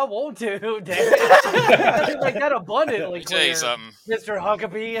show up if I want to. Damn it. Make that abundantly Tell clear, you something. Mr.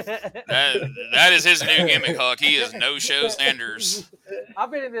 Huckabee. That is his new gimmick, Huck. He is no show Sanders.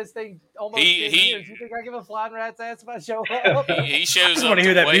 I've been in this thing almost 10 years. You think I give a flying rat's ass if I show up? He I shows just up want to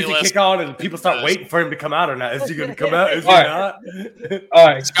hear that way music less. kick on and people start waiting for him to come out or not. Is he going to come out? Is he All right. not? All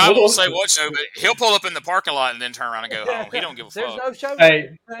right. Scott won't say what show, but he'll pull up in the parking lot and then turn around and go home. He don't give a There's fuck. no show.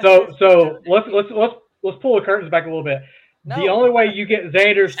 Hey, so let's pull the curtains back a little bit. No. The only way you get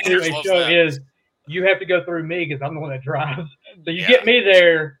Xander's to Xander's a loves show that. is you have to go through me because I'm the one that drives. So you Yeah. get me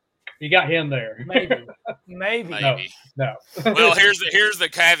there, you got him there. Maybe. Maybe. No. Well, here's the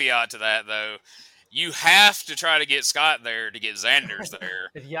caveat to that though. You have to try to get Scott there to get Xander's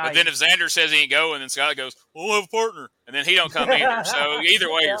there. Yeah, But then if Xander says he ain't going, then Scott goes, "We'll have a partner," and then he don't come either. So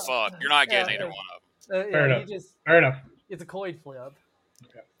either way, you're fucked. You're not getting either one of them. Fair enough. Fair enough. It's a coin flip.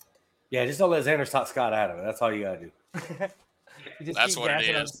 Yeah, just don't let Xander talk Scott out of it. That's all you got to do. You just That's keep what it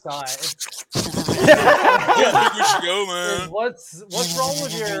gassing up is. Scott. I think we should go, man. What's wrong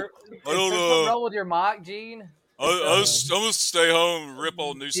with your? I don't What's wrong with your mic, Gene? I'm gonna stay home and rip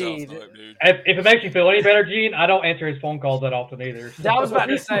on New South Dude. Type, dude. If it makes you feel any better, Gene, I don't answer his phone calls that often either. I was about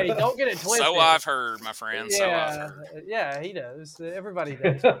to say, don't get it twisted. So I've heard, my friend. So I've heard. Yeah, he knows. Everybody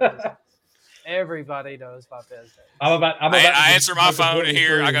knows. Everybody knows my business. I answer my phone to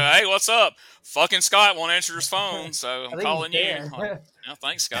hear. I go, "Hey, what's up?" Fucking Scott won't answer his phone, so I'm calling you. Like, no,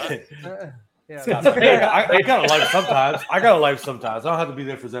 thanks, Scott. Yeah. I got a life sometimes. I don't have to be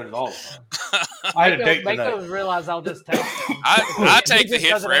there for Xander all the time. I had a date Make tonight. them realize I'll just text them. I take the He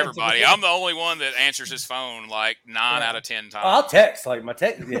hit just for doesn't everybody. answer. I'm the only one that answers his phone like 9 out of 10 times. I'll text. Like my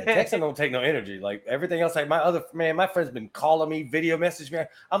text, texting don't take no energy. Like everything else, like my friend's been calling me, video message me.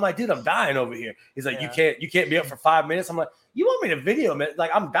 I'm like, dude, I'm dying over here. He's like, Yeah. you can't be up for 5 minutes. I'm like, you want me to video me?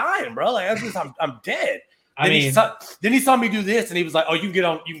 Like I'm dying, bro. Like I'm dead. Then he saw me do this, and he was like, "Oh, you can get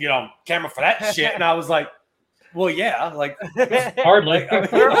on camera for that shit." And I was like, "Well, yeah, like Hardly.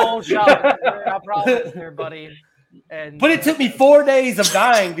 You're all shot. I promise there, buddy. And But it took me 4 days of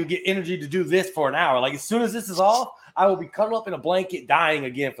dying to get energy to do this for an hour. Like as soon as this is off, I will be cuddled up in a blanket, dying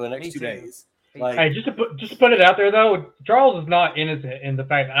again for the next Me 2 too. days. Like, Hey, just to put it out there though, Charles is not innocent in the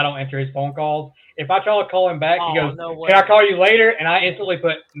fact that I don't answer his phone calls. If I try to call him back, he goes, no way. "Can I call you later?" And I instantly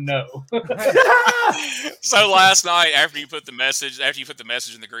put no. So last night, after you put the message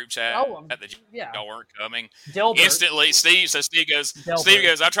in the group chat that yeah. y'all weren't coming, Dilbert. instantly Steve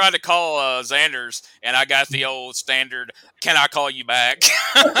goes, I tried to call Xander's and I got the old standard, "Can I call you back?"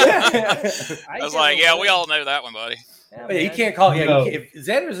 I was like, yeah, we all know that one, buddy. Yeah, But you man. can't call. Yeah, No. if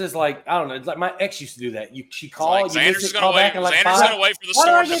Xander's is like, I don't know. It's like my ex used to do that. She call, Like, you miss Xander's it, gonna call wait. back in like Xander's 5. gonna wait for the Why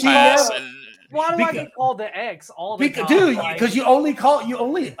do I storm to get pass. yelled? And Why do I Because- get called the X all the time? Dude, Like, because you only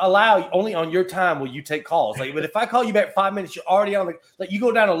on your time will you take calls. Like, but if I call you back 5 minutes, you're already on you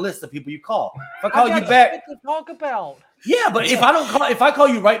go down a list of people you call. If I call got you back, shit to talk about. yeah, but if I call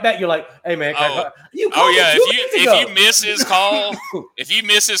you right back, you're like, hey man, can I call? You oh called me yeah, 2 minutes ago. if you miss his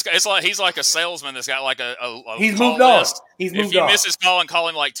call, it's like he's like a salesman that's got like a He's call moved on. list. He's If moved you on. miss his call and call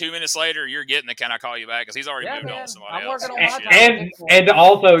him like 2 minutes later, you're getting the "Can I call you back?" because he's already Yeah, moved on man. to somebody I'm else. working on my Shit. time. and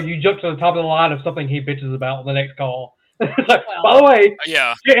also, you jump to the top of the line of something he bitches about on the next call. It's like, by the way,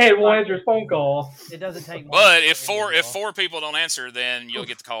 Yeah, shithead won't answer his phone call. It doesn't take much. but if four people don't answer, then you'll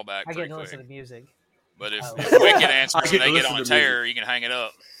get the call back I get pretty to quick. listen to music. But if, Oh. if Wicked answers I and get they to get listen on a to tear, you can hang it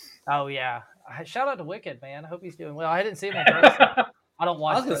up. Oh yeah. Shout out to Wicked, man. I hope he's doing well. I didn't see him in person. I don't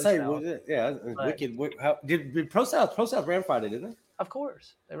watch. I was gonna Pro say, South, yeah, but- Wicked. How did Pro South ran Friday, didn't they? Of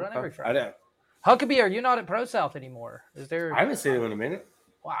course, they run every I Friday. don't. Huckabee, are you not at Pro South anymore? Is there? I haven't seen him in a minute.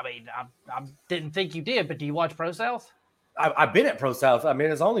 Well, I mean, I didn't think you did, but do you watch Pro South? I've been at Pro South. I mean,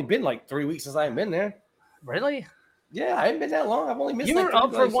 it's only been like 3 weeks since I ain't been there. Really? Yeah, I haven't been that long. I've only missed. You like were 3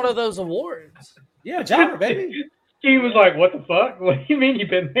 up for days. one of those awards. Yeah, jobber, baby. He was like, "What the fuck? What do you mean you've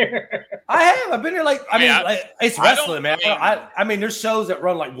been there?" I have. I've been there like. I Yeah, mean, like, it's I don't- wrestling, man. I mean, there's shows that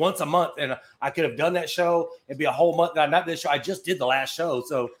run like once a month, and I could have done that show. It'd be a whole month. Not this show. I just did the last show,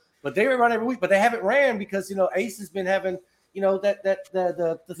 so. But they run every week, but they haven't ran because Ace has been having the No, thing.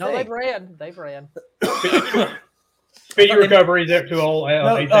 they've ran. Speedy recovery there to all. I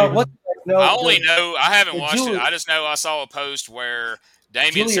only know I haven't watched Julia- it. I just know I saw a post where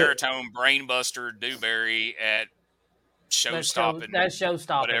Damian Julia- Serotonin brainbuster Dewberry at show stopping. That's show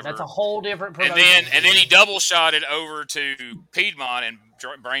stopping. whatever. That's a whole different And promotion. then he double shotted over to Piedmont and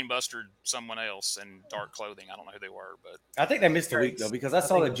brainbustered someone else in dark clothing. I don't know who they were, but I think they missed a week though because I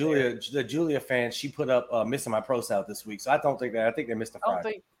saw think the Julia fan. She put up missing my Pro South this week, so I don't think that. I think they missed a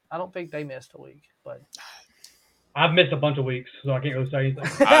Friday. I don't think they missed a week, but I've missed a bunch of weeks, so I can't really say anything.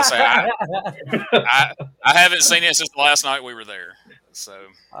 I say I haven't seen it since the last night we were there. So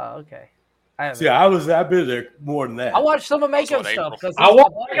okay. I haven't. Yeah, I've been there more than that. I watch some of Mako what, stuff April? because I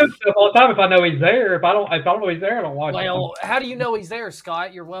watch him stuff all the time if I know he's there. If I don't know he's there, I don't watch Well, how do you know he's there,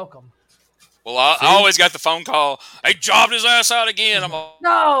 Scott? You're welcome. well, I always got the phone call. They jobbed his ass out again. I'm all,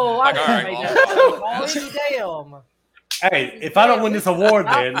 No, I Like, all didn't right, make well. that phone call. Any damn. Hey, if I don't win this award,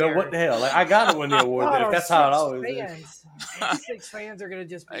 then what the hell? Like I gotta win the award. God, Then. our That's how it six always is. fans. 6 fans are gonna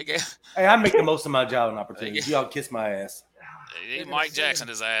just be. I guess, Hey, I make the most of my job and opportunities. Y'all kiss my ass. Mike Jackson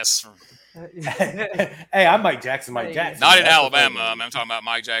his ass. From, Hey, I'm Mike Jackson. Mike Jackson. not in That's the Alabama. thing. I mean, I'm talking about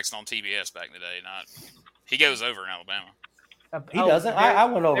Mike Jackson on TBS back in the day. He goes over in Alabama. He doesn't. I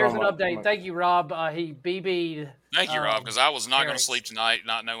went over. There's on an my- update. Thank you, Rob. He BB'd. Thank you, Rob, because I was not going to Eric's. sleep tonight,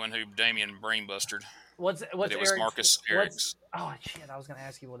 not knowing who Damian brainbustered. What's But it was Eric's- Marcus what's- Eric's. Oh shit! I was gonna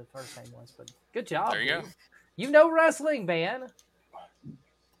ask you what his first name was, but good job. There you go. dude. You know wrestling, man.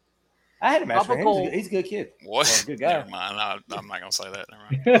 I had a match for him. Topical- He's a good kid. What? Well, good guy. Never mind. I'm not going to say that. Never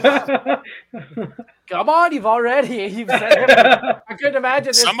mind. Come on, you've said it. I couldn't imagine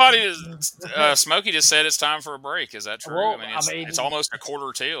this. Somebody, Smokey just said it's time for a break. Is that true? Well, It's almost a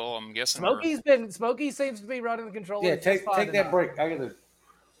quarter till. I'm guessing. Smokey seems to be running the controller. Yeah, just take fine that tonight. break. I gotta.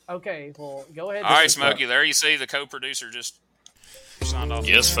 Okay, well, go ahead. All right, Smokey. There you see the co-producer just signed off.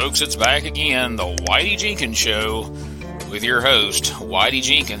 Yes, folks, it's back again. The Whitey Jenkins Show with your host, Whitey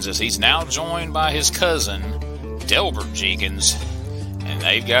Jenkins, as he's now joined by his cousin, Delbert Jenkins. And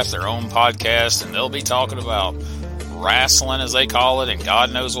they've got their own podcast, and they'll be talking about wrestling, as they call it, and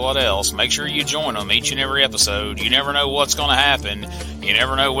God knows what else. Make sure you join them each and every episode. You never know what's going to happen. You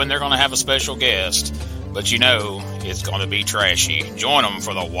never know when they're going to have a special guest. But you know it's going to be trashy. Join them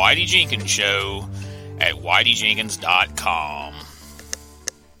for the Whitey Jenkins Show at whiteyjenkins.com.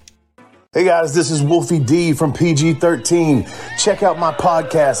 Hey guys, this is Wolfie D from PG-13. Check out my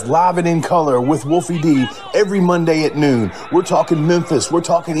podcast, Live and in Color with Wolfie D, every Monday at noon. We're talking Memphis, we're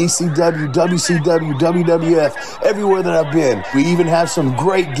talking ECW, WCW, WWF, everywhere that I've been. We even have some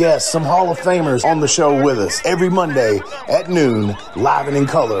great guests, some Hall of Famers on the show with us. Every Monday at noon, Live and in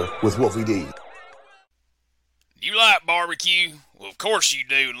Color with Wolfie D. You like barbecue? Well, of course you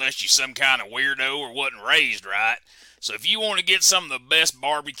do, unless you're some kind of weirdo or wasn't raised right. So if you want to get some of the best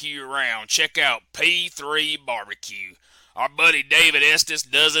barbecue around, check out P3 Barbecue. Our buddy David Estes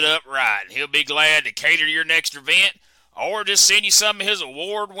does it up right, and he'll be glad to cater your next event or just send you some of his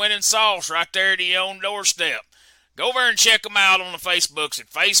award-winning sauce right there to your own doorstep. Go over and check them out on the Facebooks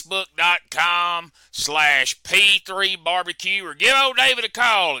at facebook.com/P3Barbecue or give old David a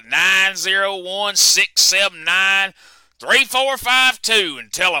call at 901-679-3452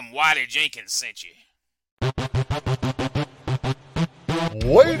 and tell him Whitey Jenkins sent you.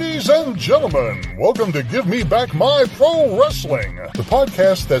 Ladies and gentlemen, welcome to Give Me Back My Pro Wrestling, the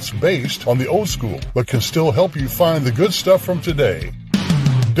podcast that's based on the old school, but can still help you find the good stuff from today.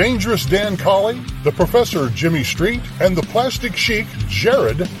 Dangerous Dan Colley, the Professor Jimmy Street, and the Plastic Sheik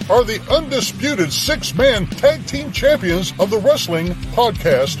Jared are the undisputed six-man tag team champions of the wrestling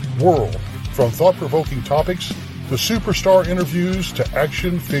podcast world. From thought-provoking topics to superstar interviews to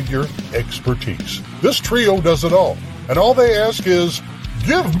action figure expertise. This trio does it all, and all they ask is,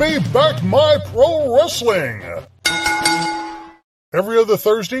 give me back my pro wrestling! Every other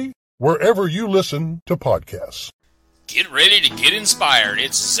Thursday, wherever you listen to podcasts. Get ready to get inspired.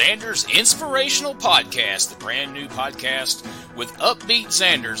 It's Xander's Inspirational Podcast, the brand new podcast with Upbeat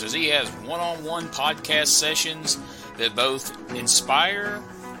Xanders, as he has one-on-one podcast sessions that both inspire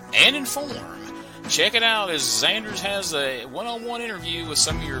and inform. Check it out as Xanders has a one-on-one interview with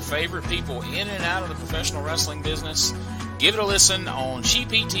some of your favorite people in and out of the professional wrestling business. Give it a listen on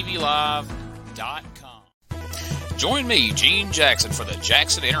GPTVLive.com. Join me, Gene Jackson, for the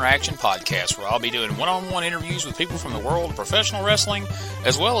Jackson Interaction Podcast, where I'll be doing one-on-one interviews with people from the world of professional wrestling,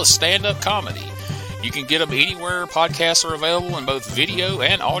 as well as stand-up comedy. You can get them anywhere podcasts are available in both video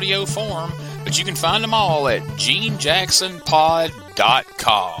and audio form, but you can find them all at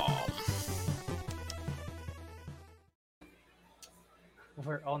GeneJacksonPod.com.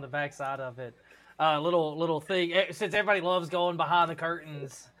 We're on the backside of it. Little thing. Since everybody loves going behind the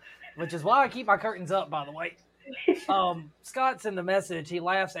curtains, which is why I keep my curtains up, by the way. Scott's in the message. He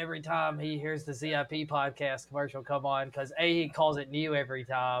laughs every time he hears the ZIP podcast commercial come on because A, he calls it new every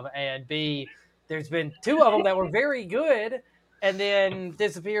time, and B, there's been 2 of them that were very good and then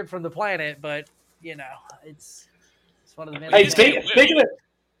disappeared from the planet. But it's one of the many. Hey, speaking of.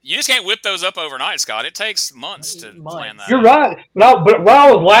 You just can't whip those up overnight, Scott. It takes months to plan that. You're right. But what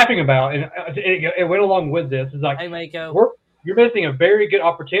I was laughing about, and it went along with this, is like, hey, Mako, you're missing a very good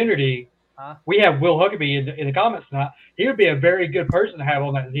opportunity. Huh? We have Will Huckabee in the comments tonight. He would be a very good person to have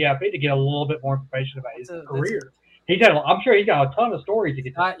on that ZIP to get a little bit more information about his career. I'm sure he's got a ton of stories to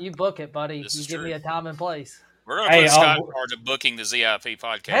get to. You book it, buddy. You give me a time and place. We're going to put Scott in charge of booking the ZIP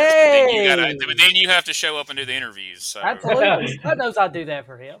podcast. Hey! But then you have to show up and do the interviews. So. Absolutely. Scott knows I'd do that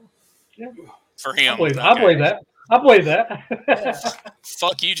for him. Yeah. For him. I believe that. Yeah.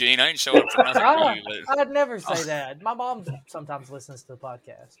 Fuck you, Gene. I ain't showing up for nothing for you. But... I'd never say that. My mom sometimes listens to the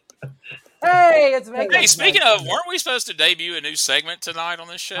podcast. Hey, it's Mako. Hey, speaking of, weren't we supposed to debut a new segment tonight on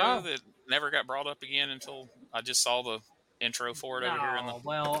this show that never got brought up again until I just saw the intro for it over here?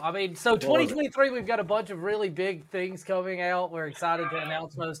 Well, I mean, so 2023, we've got a bunch of really big things coming out. We're excited to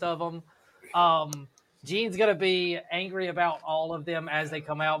announce most of them. Gene's going to be angry about all of them as they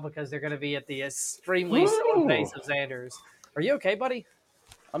come out because they're going to be at the extremely slow pace of Xanders. Are you okay, buddy?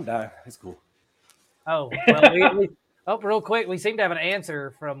 I'm dying. It's cool. Oh, well, real quick, we seem to have an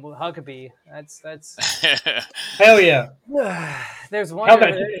answer from Huckabee. That's Hell yeah. There's one.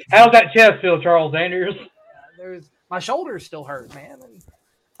 How's that chest feel, Charles Xanders? My shoulders still hurt, man. And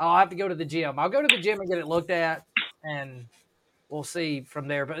I'll have to go to the gym. I'll go to the gym and get it looked at, and we'll see from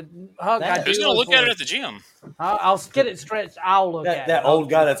there. But who's going to look at it at the gym? I'll get it stretched. I'll look at it. That old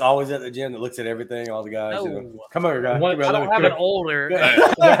guy that's always at the gym that looks at everything, all the guys. No. Come over, guy. I don't have an older.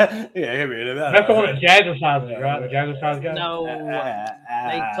 Yeah, here we go. That's the one that jazzercises, right? The jazzercise guy? No.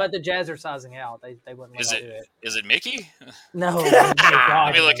 They cut the jazzercising out. They wouldn't let me do it. Is it Mickey? No.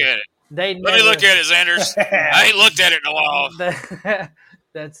 Let me look at it. Let me look at it, Xanders. I ain't looked at it in a while.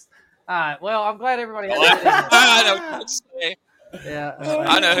 That's all right. Well, I'm glad everybody has it. I know what to say. Yeah.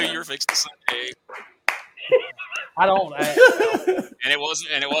 I know who you're fixing to say. I don't. And it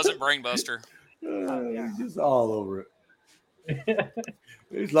wasn't Brainbuster. He's just all over it.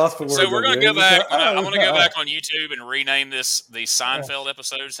 He's lost for words. So we're gonna go back. I'm gonna go back on YouTube and rename this the Seinfeld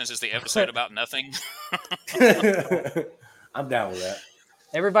episode since it's the episode about nothing. I'm down with that.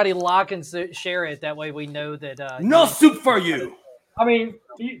 Everybody like and share it. That way we know that. No soup for you. I mean,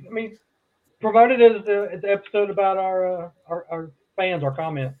 promote it as the episode about our fans, our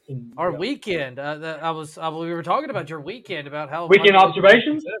comments, and our weekend. We were talking about your weekend, about how weekend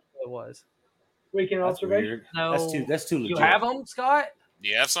observations. It was weekend observations. No, that's too legit. You have them, Scott? Do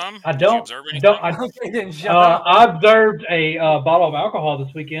you have some? I don't. I observed a bottle of alcohol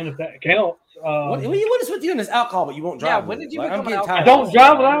this weekend, if that counts. What is with you in this alcohol, but you won't drive? Yeah, when did you become an alcohol? I don't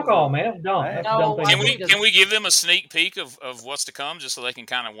drive with alcohol, man. No. Can we give them a sneak peek of what's to come, just so they can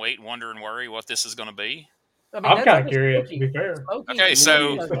kind of wait, wonder, and worry what this is going to be? I'm kind of curious, to be fair. Okay,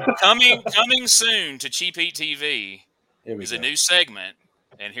 so coming soon to Cheap Heat TV is a new segment,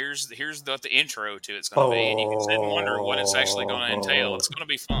 and here's what the intro to it's going to be, and you can sit and wonder what it's actually going to entail. It's going to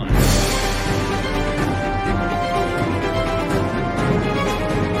be fun.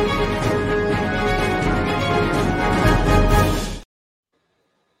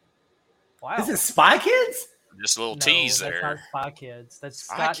 Wow. Is it Spy Kids? Just a little tease there. That's not Spy Kids. That's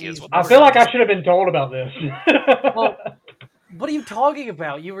Spy Kids. I feel like I should have been told about this. Well, what are you talking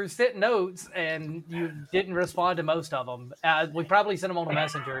about? You were sent notes and you didn't respond to most of them. We probably sent them on a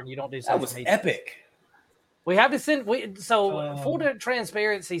messenger, and you don't do social media. That was epic. We have to send. Full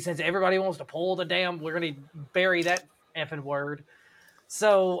transparency, since everybody wants to pull the damn, we're going to bury that effing word.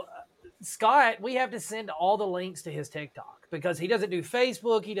 So, Scott, we have to send all the links to his TikTok because he doesn't do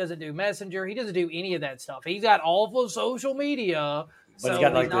Facebook, he doesn't do Messenger, he doesn't do any of that stuff. He's got all the social media. But he's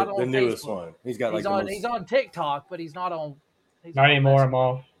got like the newest one. He's on TikTok, but he's not on. Not anymore. I'm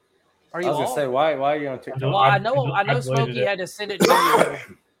off. Are you I was gonna all? say, why are you on TikTok? Well, I know deleted Smokey it. had to send it to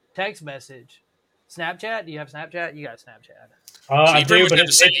you text message. Snapchat? Do you have Snapchat? You got Snapchat. So I you pretty do, much but have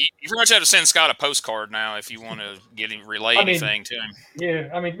to send, you pretty much have to send Scott a postcard now if you want to relay anything to him. Yeah,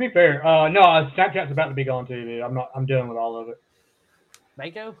 I mean, to be fair, no, Snapchat's about to be gone too, dude. I'm done with all of it.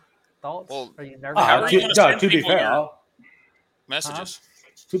 Mako, thoughts? Well, Are you nervous? How are you gonna send to be people fair, your- Al, Messages.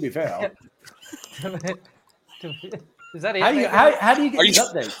 to be fair, Al, Is that it? how do you Mako? how do you get Are these you-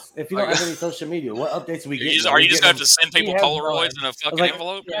 updates if you don't have any social media? What updates do we get? Are you just going to have to send people He has Polaroids in a fucking like-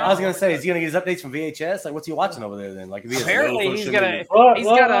 envelope? Yeah. I was gonna say, is he gonna get his updates from VHS? Like, what's he watching over there then? Like, if he has no Apparently, he's social gonna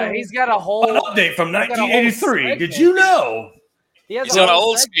media. he's got a whole update from got a whole 1983. Did you know? He has He's a going to whole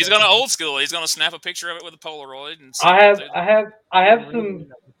old. segment. He's going to old school. He's going to snap a picture of it with a Polaroid and.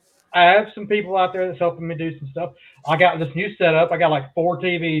 I have some people out there that's helping me do some stuff. I got this new setup. I got like 4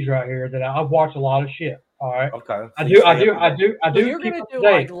 TVs right here that I've watched a lot of shit. All right. Okay. I do. But You're you're gonna do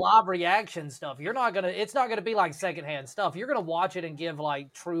like live reaction stuff. You're not gonna. It's not gonna be like secondhand stuff. You're gonna watch it and give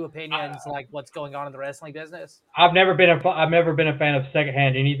like true opinions, like what's going on in the wrestling business. I've never been a fan of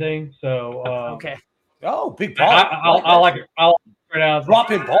secondhand anything. So Okay. Oh, big ball. I like it. I'll spread out.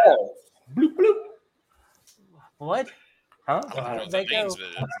 dropping balls. Bloop bloop. What? Huh? I don't know what that Mako. means,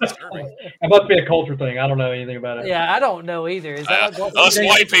 but it's disturbing. It must be a culture thing. I don't know anything about it. Yeah, I don't know either. Is that like Us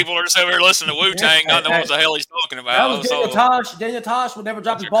white people are just over here listening to Wu Tang, not knowing what the hell he's talking That about. was Daniel So, Tosh. Daniel Tosh would never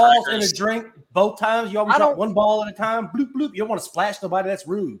drop his Your balls in crackers. a drink both times. You always I drop don't- one ball at a time. Bloop bloop. You don't want to splash nobody. That's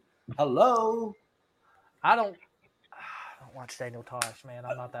rude. Hello. I don't watch Daniel Tosh, man.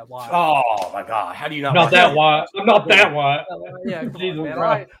 I'm not that wild. Oh my God. How do you not? I'm not watch that white. I'm not that white. Yeah, come Jesus on, man.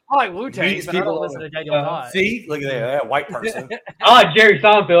 Christ. I like Wu Tang, These but I don't people- listen to Daniel Tosh. See, look at that white person. I like Jerry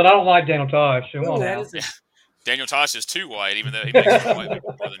Seinfeld. I don't like Daniel Tosh. Come Ooh, on that now. is a- Daniel Tosh is too white, even though he makes it white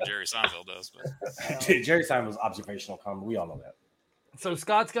more than Jerry Seinfeld does. But Jerry Seinfeld's observational comedy. We all know that. So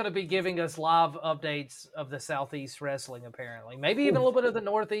Scott's going to be giving us live updates of the Southeast wrestling, apparently. Maybe even a little bit of the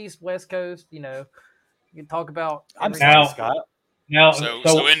Northeast, West Coast. You know, you can talk about. I'm everything. Now- sorry, Scott. Now,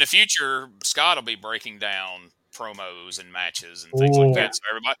 so in the future, Scott will be breaking down promos and matches and things like Ooh. that,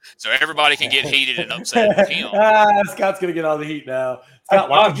 so everybody can get heated and upset with him. Scott's gonna get all the heat now. Scott,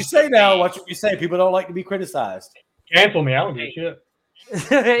 watch what you say now. Watch what you say. People don't like to be criticized. cancel me. I don't give a shit.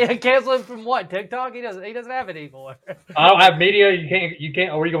 Cancel him from what? TikTok? He doesn't have it anymore. I don't have media. You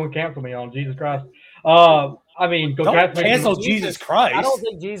can't. Or are you going to cancel me on? Jesus Christ. I mean, go Don't cancel me. cancel Jesus Christ. I don't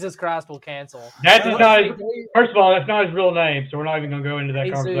think Jesus Christ will cancel. That's just not. First of all, that's not his real name, so we're not even going to go into that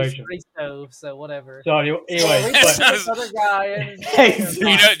Jesus conversation. Christo, so whatever. So anyway, This but, other guy and-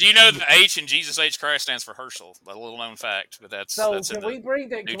 Do you know the H in Jesus H Christ stands for Herschel? A little known fact, but that's So that's in can we bring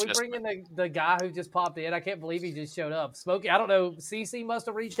New in Testament. the guy who just popped in? I can't believe he just showed up. Smokey, I don't know. CC must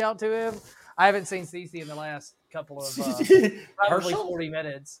have reached out to him. I haven't seen CC in the last couple of probably Herschel? 40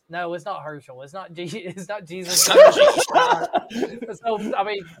 minutes. No, it's not Herschel. It's not it's not Jesus. It's not Jesus. So I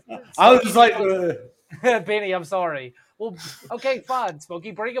mean, I was just like, Benny, I'm sorry. Well, okay, fine.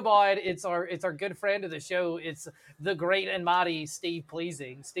 Smokey, bring him on. It's our good friend of the show. It's the great and mighty Steve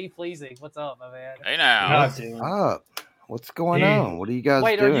Pleasing. Steve Pleasing, what's up, my man? Hey now, up? What's going Hey. on? What are you guys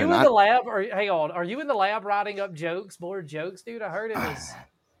Wait, doing? are you in the lab? Or hang on, are you in the lab writing up more jokes, dude? I heard it was.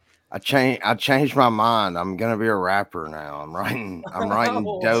 I changed my mind. I'm gonna be a rapper now. I'm writing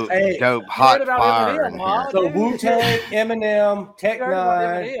Oh. dope You hot heard about fire Eminem, in huh? here. so Wu Tang, Eminem, Tech You heard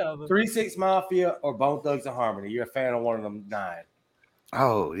about Nine, Eminem. 3-6 Mafia, or Bone Thugs and Harmony. You're a fan of one of them 9.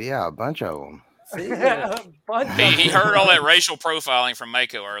 Oh yeah, a bunch of them. See? Bunch of he them. heard all that racial profiling from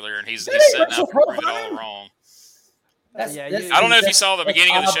Mako earlier, and he's That ain't setting racial out to prove it profiling. all wrong. That's- Yeah, that's- I don't know if you that's- saw the that's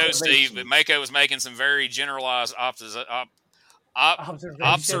beginning of the show, observation. Steve, but Mako was making some very generalized observations.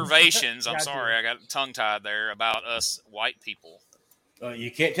 I'm Gotcha. sorry, I got tongue tied there about us white people.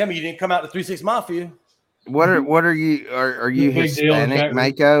 You can't tell me you didn't come out to 3-6 Mafia. What are you? Are you Big deal in Hispanic, chat room.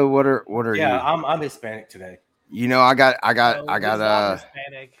 Mako? What are Yeah, you? I'm Hispanic today. You know, I got No, he's not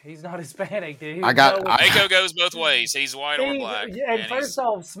Hispanic. He's not Hispanic, dude. I got- No, Mako goes both ways. He's white or Steve, black. And and first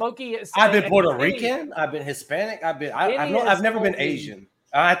off, Smokey is. I've been and Puerto Benny- Rican. I've been Hispanic. I've is never been only- Asian.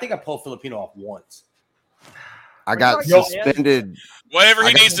 I think I pulled Filipino off once. I got Yo. suspended. whatever he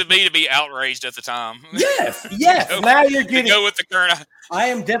I got- needs to be outraged at the time. Yes, yes. Go- Now you're To getting. go with the current. I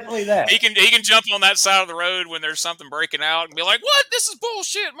am definitely that. He can jump on that side of the road when there's something breaking out and be like, "What? This is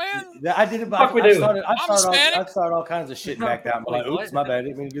bullshit, man." Yeah, I did it. Fuck we I do. started Hispanic. all kinds of shit back down. I'm like, oops, my bad. I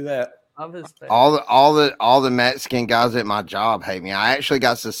didn't mean to do that. I'm Hispanic. All the Mexican guys at my job hate me. I actually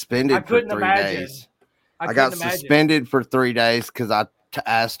got I suspended for couldn't 3 imagine. days. I couldn't got imagine. suspended for 3 days because I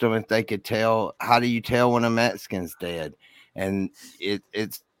asked them if they could tell. How do you tell when a Mexican's dead? And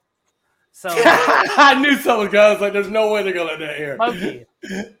it's So, I knew someone was like, there's no way they're gonna let that air. Smokey.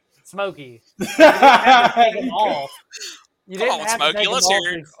 Smokey. You didn't have to take him off. You Come didn't on, have to Smokey. take him Let's off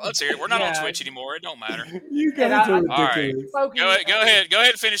hear it. this- Let's hear it. We're not on Yeah. Twitch anymore. It don't matter. You guys And are I- ridiculous. Smokey, Go ahead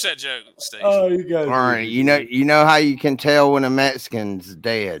and finish that joke, Steve. Oh, you guys. All right, you know how you can tell when a Mexican's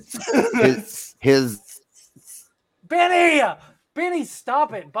dead. His Benny,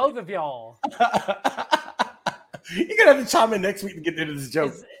 stop it, both of y'all. You're gonna have to chime in next week to get into this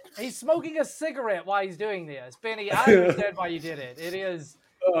joke. He's smoking a cigarette while he's doing this. Benny, I understand why you did it. It is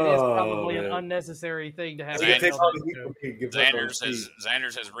probably an unnecessary thing to have.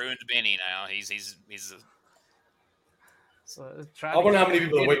 Xanders has ruined Benny now. He's So I wonder how many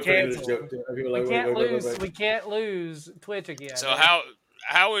people are waiting for this joke. We can't lose Twitch again. So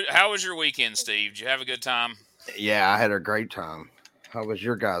how was your weekend, Steve? Did you have a good time? Yeah, I had a great time. How was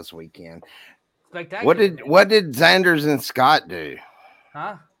your guys' weekend? Spectacular. What did Xanders and Scott do?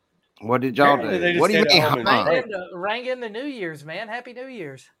 Huh? What did y'all Apparently do? they just What do you stayed at mean? home and Huh? Rang in the New Year's, man. Happy New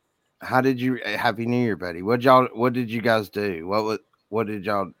Year's. How did you? Happy New Year, buddy. What did you guys do? What was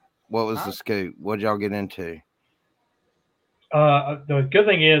the scoop? What did y'all get into? The good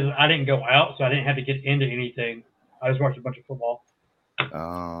thing is I didn't go out, so I didn't have to get into anything. I just watched a bunch of football.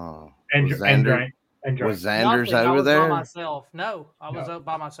 And drank. Was Nothing. Xanders I over was there? by myself. No, I was up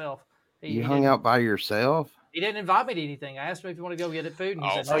by myself. You hung out by yourself? He didn't invite me to anything. I asked him if you want to go get food, and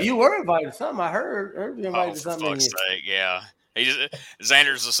he said, Oh, no. you were invited to something. I heard you invited to For something. fuck's sake, yeah. He just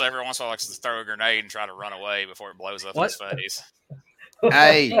Xanders just every once in a while likes to throw a grenade and try to run away before it blows up in his face.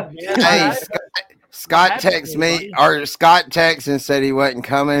 Hey, Scott texted me, or Scott texted and said he wasn't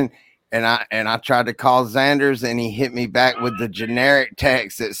coming, and I tried to call Xanders, and he hit me back with the generic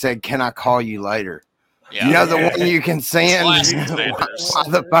text that said, "Can I call you later?" Yeah. You know the one you can send Classic while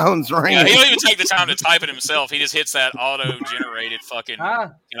Xanders. the phone's ringing. Yeah, he don't even take the time to type it himself. He just hits that auto-generated fucking.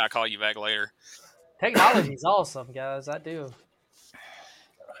 Ah. Can I call you back later? Technology's awesome, guys. I do.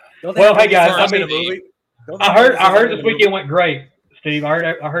 Well, hey guys, I First mean, movie. I heard this weekend went great, Steve. I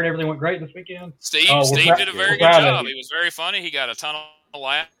heard everything went great this weekend. Steve did a very good job. He was very funny. He got a ton of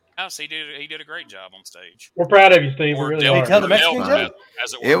laughs. He did a great job on stage. We're proud of you, Steve. We Or really Del- are. Tell the or Mexican Del- joke?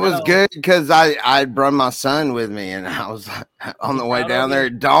 as It were. was good because I'd brought my son with me, and I was on the way down there.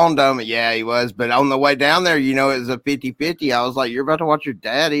 It dawned on me, yeah, he was. But on the way down there, it was a 50-50. I was like, you're about to watch your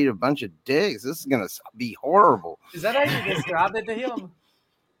dad eat a bunch of dicks. This is going to be horrible. Is that how you described it to him?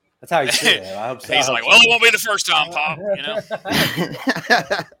 That's how he should have. I hope so. He's like, well, it won't be the first time, Pop.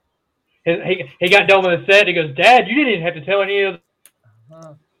 He got done with the set. He goes, Dad, you didn't even have to tell any of.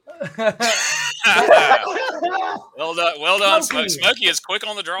 Well done, Smokey. Smokey is quick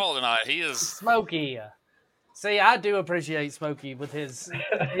on the draw tonight. He is. Smokey. See, I do appreciate Smokey with his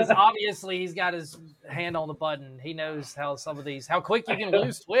obviously he's got his hand on the button. He knows how quick you can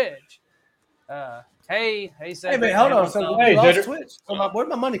lose Twitch. Hey, Hey, man, hold on. So we Hey, lost Zedder. Twitch. So where did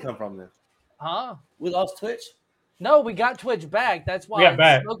my money come from then? Huh? We lost Twitch. No, we got Twitch back. That's why We got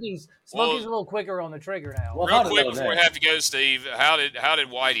back. Smokey's Well- a little quicker on the trigger now. Well, Real how did quick I know before we that? have to go, Steve, how did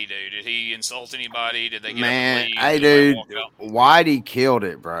Whitey do? Did he insult anybody? Did they get Man, up and leave? hey, Did they dude, walk out? Whitey killed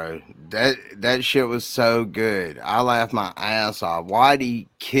it, bro. That shit was so good. I laughed my ass off. Whitey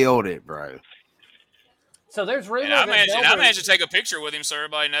killed it, bro. So there's rumors And I that Delbert- managed to take a picture with him so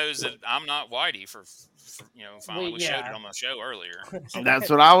everybody knows that I'm not Whitey for finally we showed yeah. it on the show earlier. That's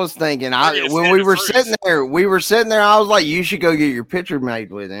what I was thinking. We're just When headed we to were Fruits. sitting there, I was like, you should go get your picture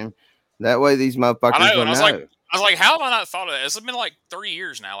made with him. That way these motherfuckers I know, will and I was know. like, how have I not thought of that? It's been like 3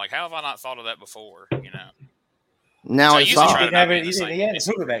 years now. Like, how have I not thought of that before? Now So it's you usually off. try He to didn't have not be it. in He the didn't. same He had place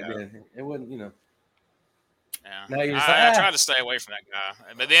to prove it with back the guy. then. It wasn't. Yeah. Now you're just I like, tried to stay away from that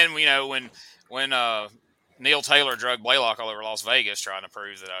guy. But then, when Neil Taylor drugged Blaylock all over Las Vegas trying to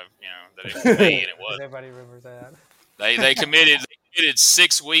prove that that it was me and it was. Everybody remembers that. They committed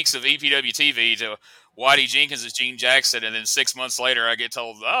 6 weeks of EPW TV to Whitey Jenkins as Gene Jackson, and then 6 months later I get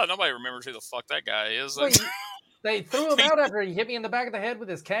told, nobody remembers who the fuck that guy is. Wait, they threw him out after he hit me in the back of the head with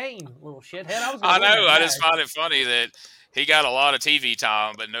his cane, little shithead. I know. I just find it funny that he got a lot of TV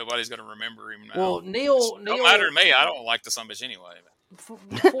time, but nobody's going to remember him now. Well, Neil, Don't matter to me. I don't like the sumbitch anyway. full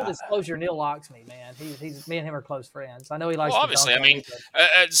disclosure, Neil likes me, man. He's me and him are close friends. I know he likes. Well, to obviously, dunk I on mean,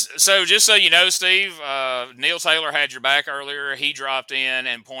 me, so just so you know, Steve, Neil Taylor had your back earlier. He dropped in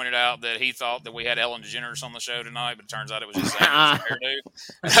and pointed out that he thought that we had Ellen DeGeneres on the show tonight, but it turns out it was just Xander's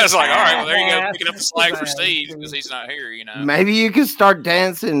hairdo. I was like, all right, well, there you go, picking up the slack for Steve because he's not here, Maybe you could start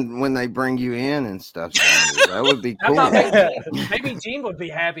dancing when they bring you in and stuff. That would be I cool. thought maybe Gene would be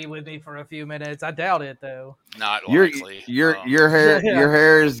happy with me for a few minutes. I doubt it though. Not Your likely. your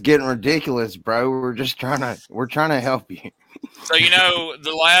hair is getting ridiculous, bro. We're trying to help you. So,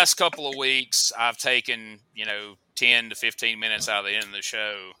 the last couple of weeks I've taken, 10 to 15 minutes out of the end of the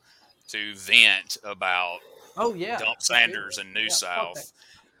show to vent about Dump Sanders and New South.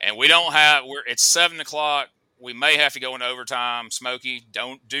 And we don't have it's 7 o'clock. We may have to go into overtime. Smokey,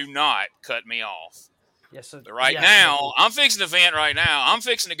 do not cut me off. Yes, sir. But now, I'm fixing to vent right now. I'm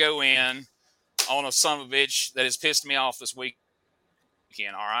fixing to go in on a son of a bitch that has pissed me off this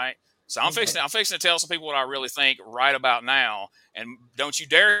weekend, all right? So I'm fixing to tell some people what I really think right about now. And don't you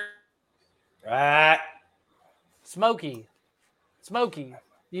dare. Right. Smokey,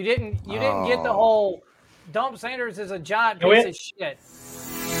 you didn't get the whole Dump Sanders is a giant piece of shit.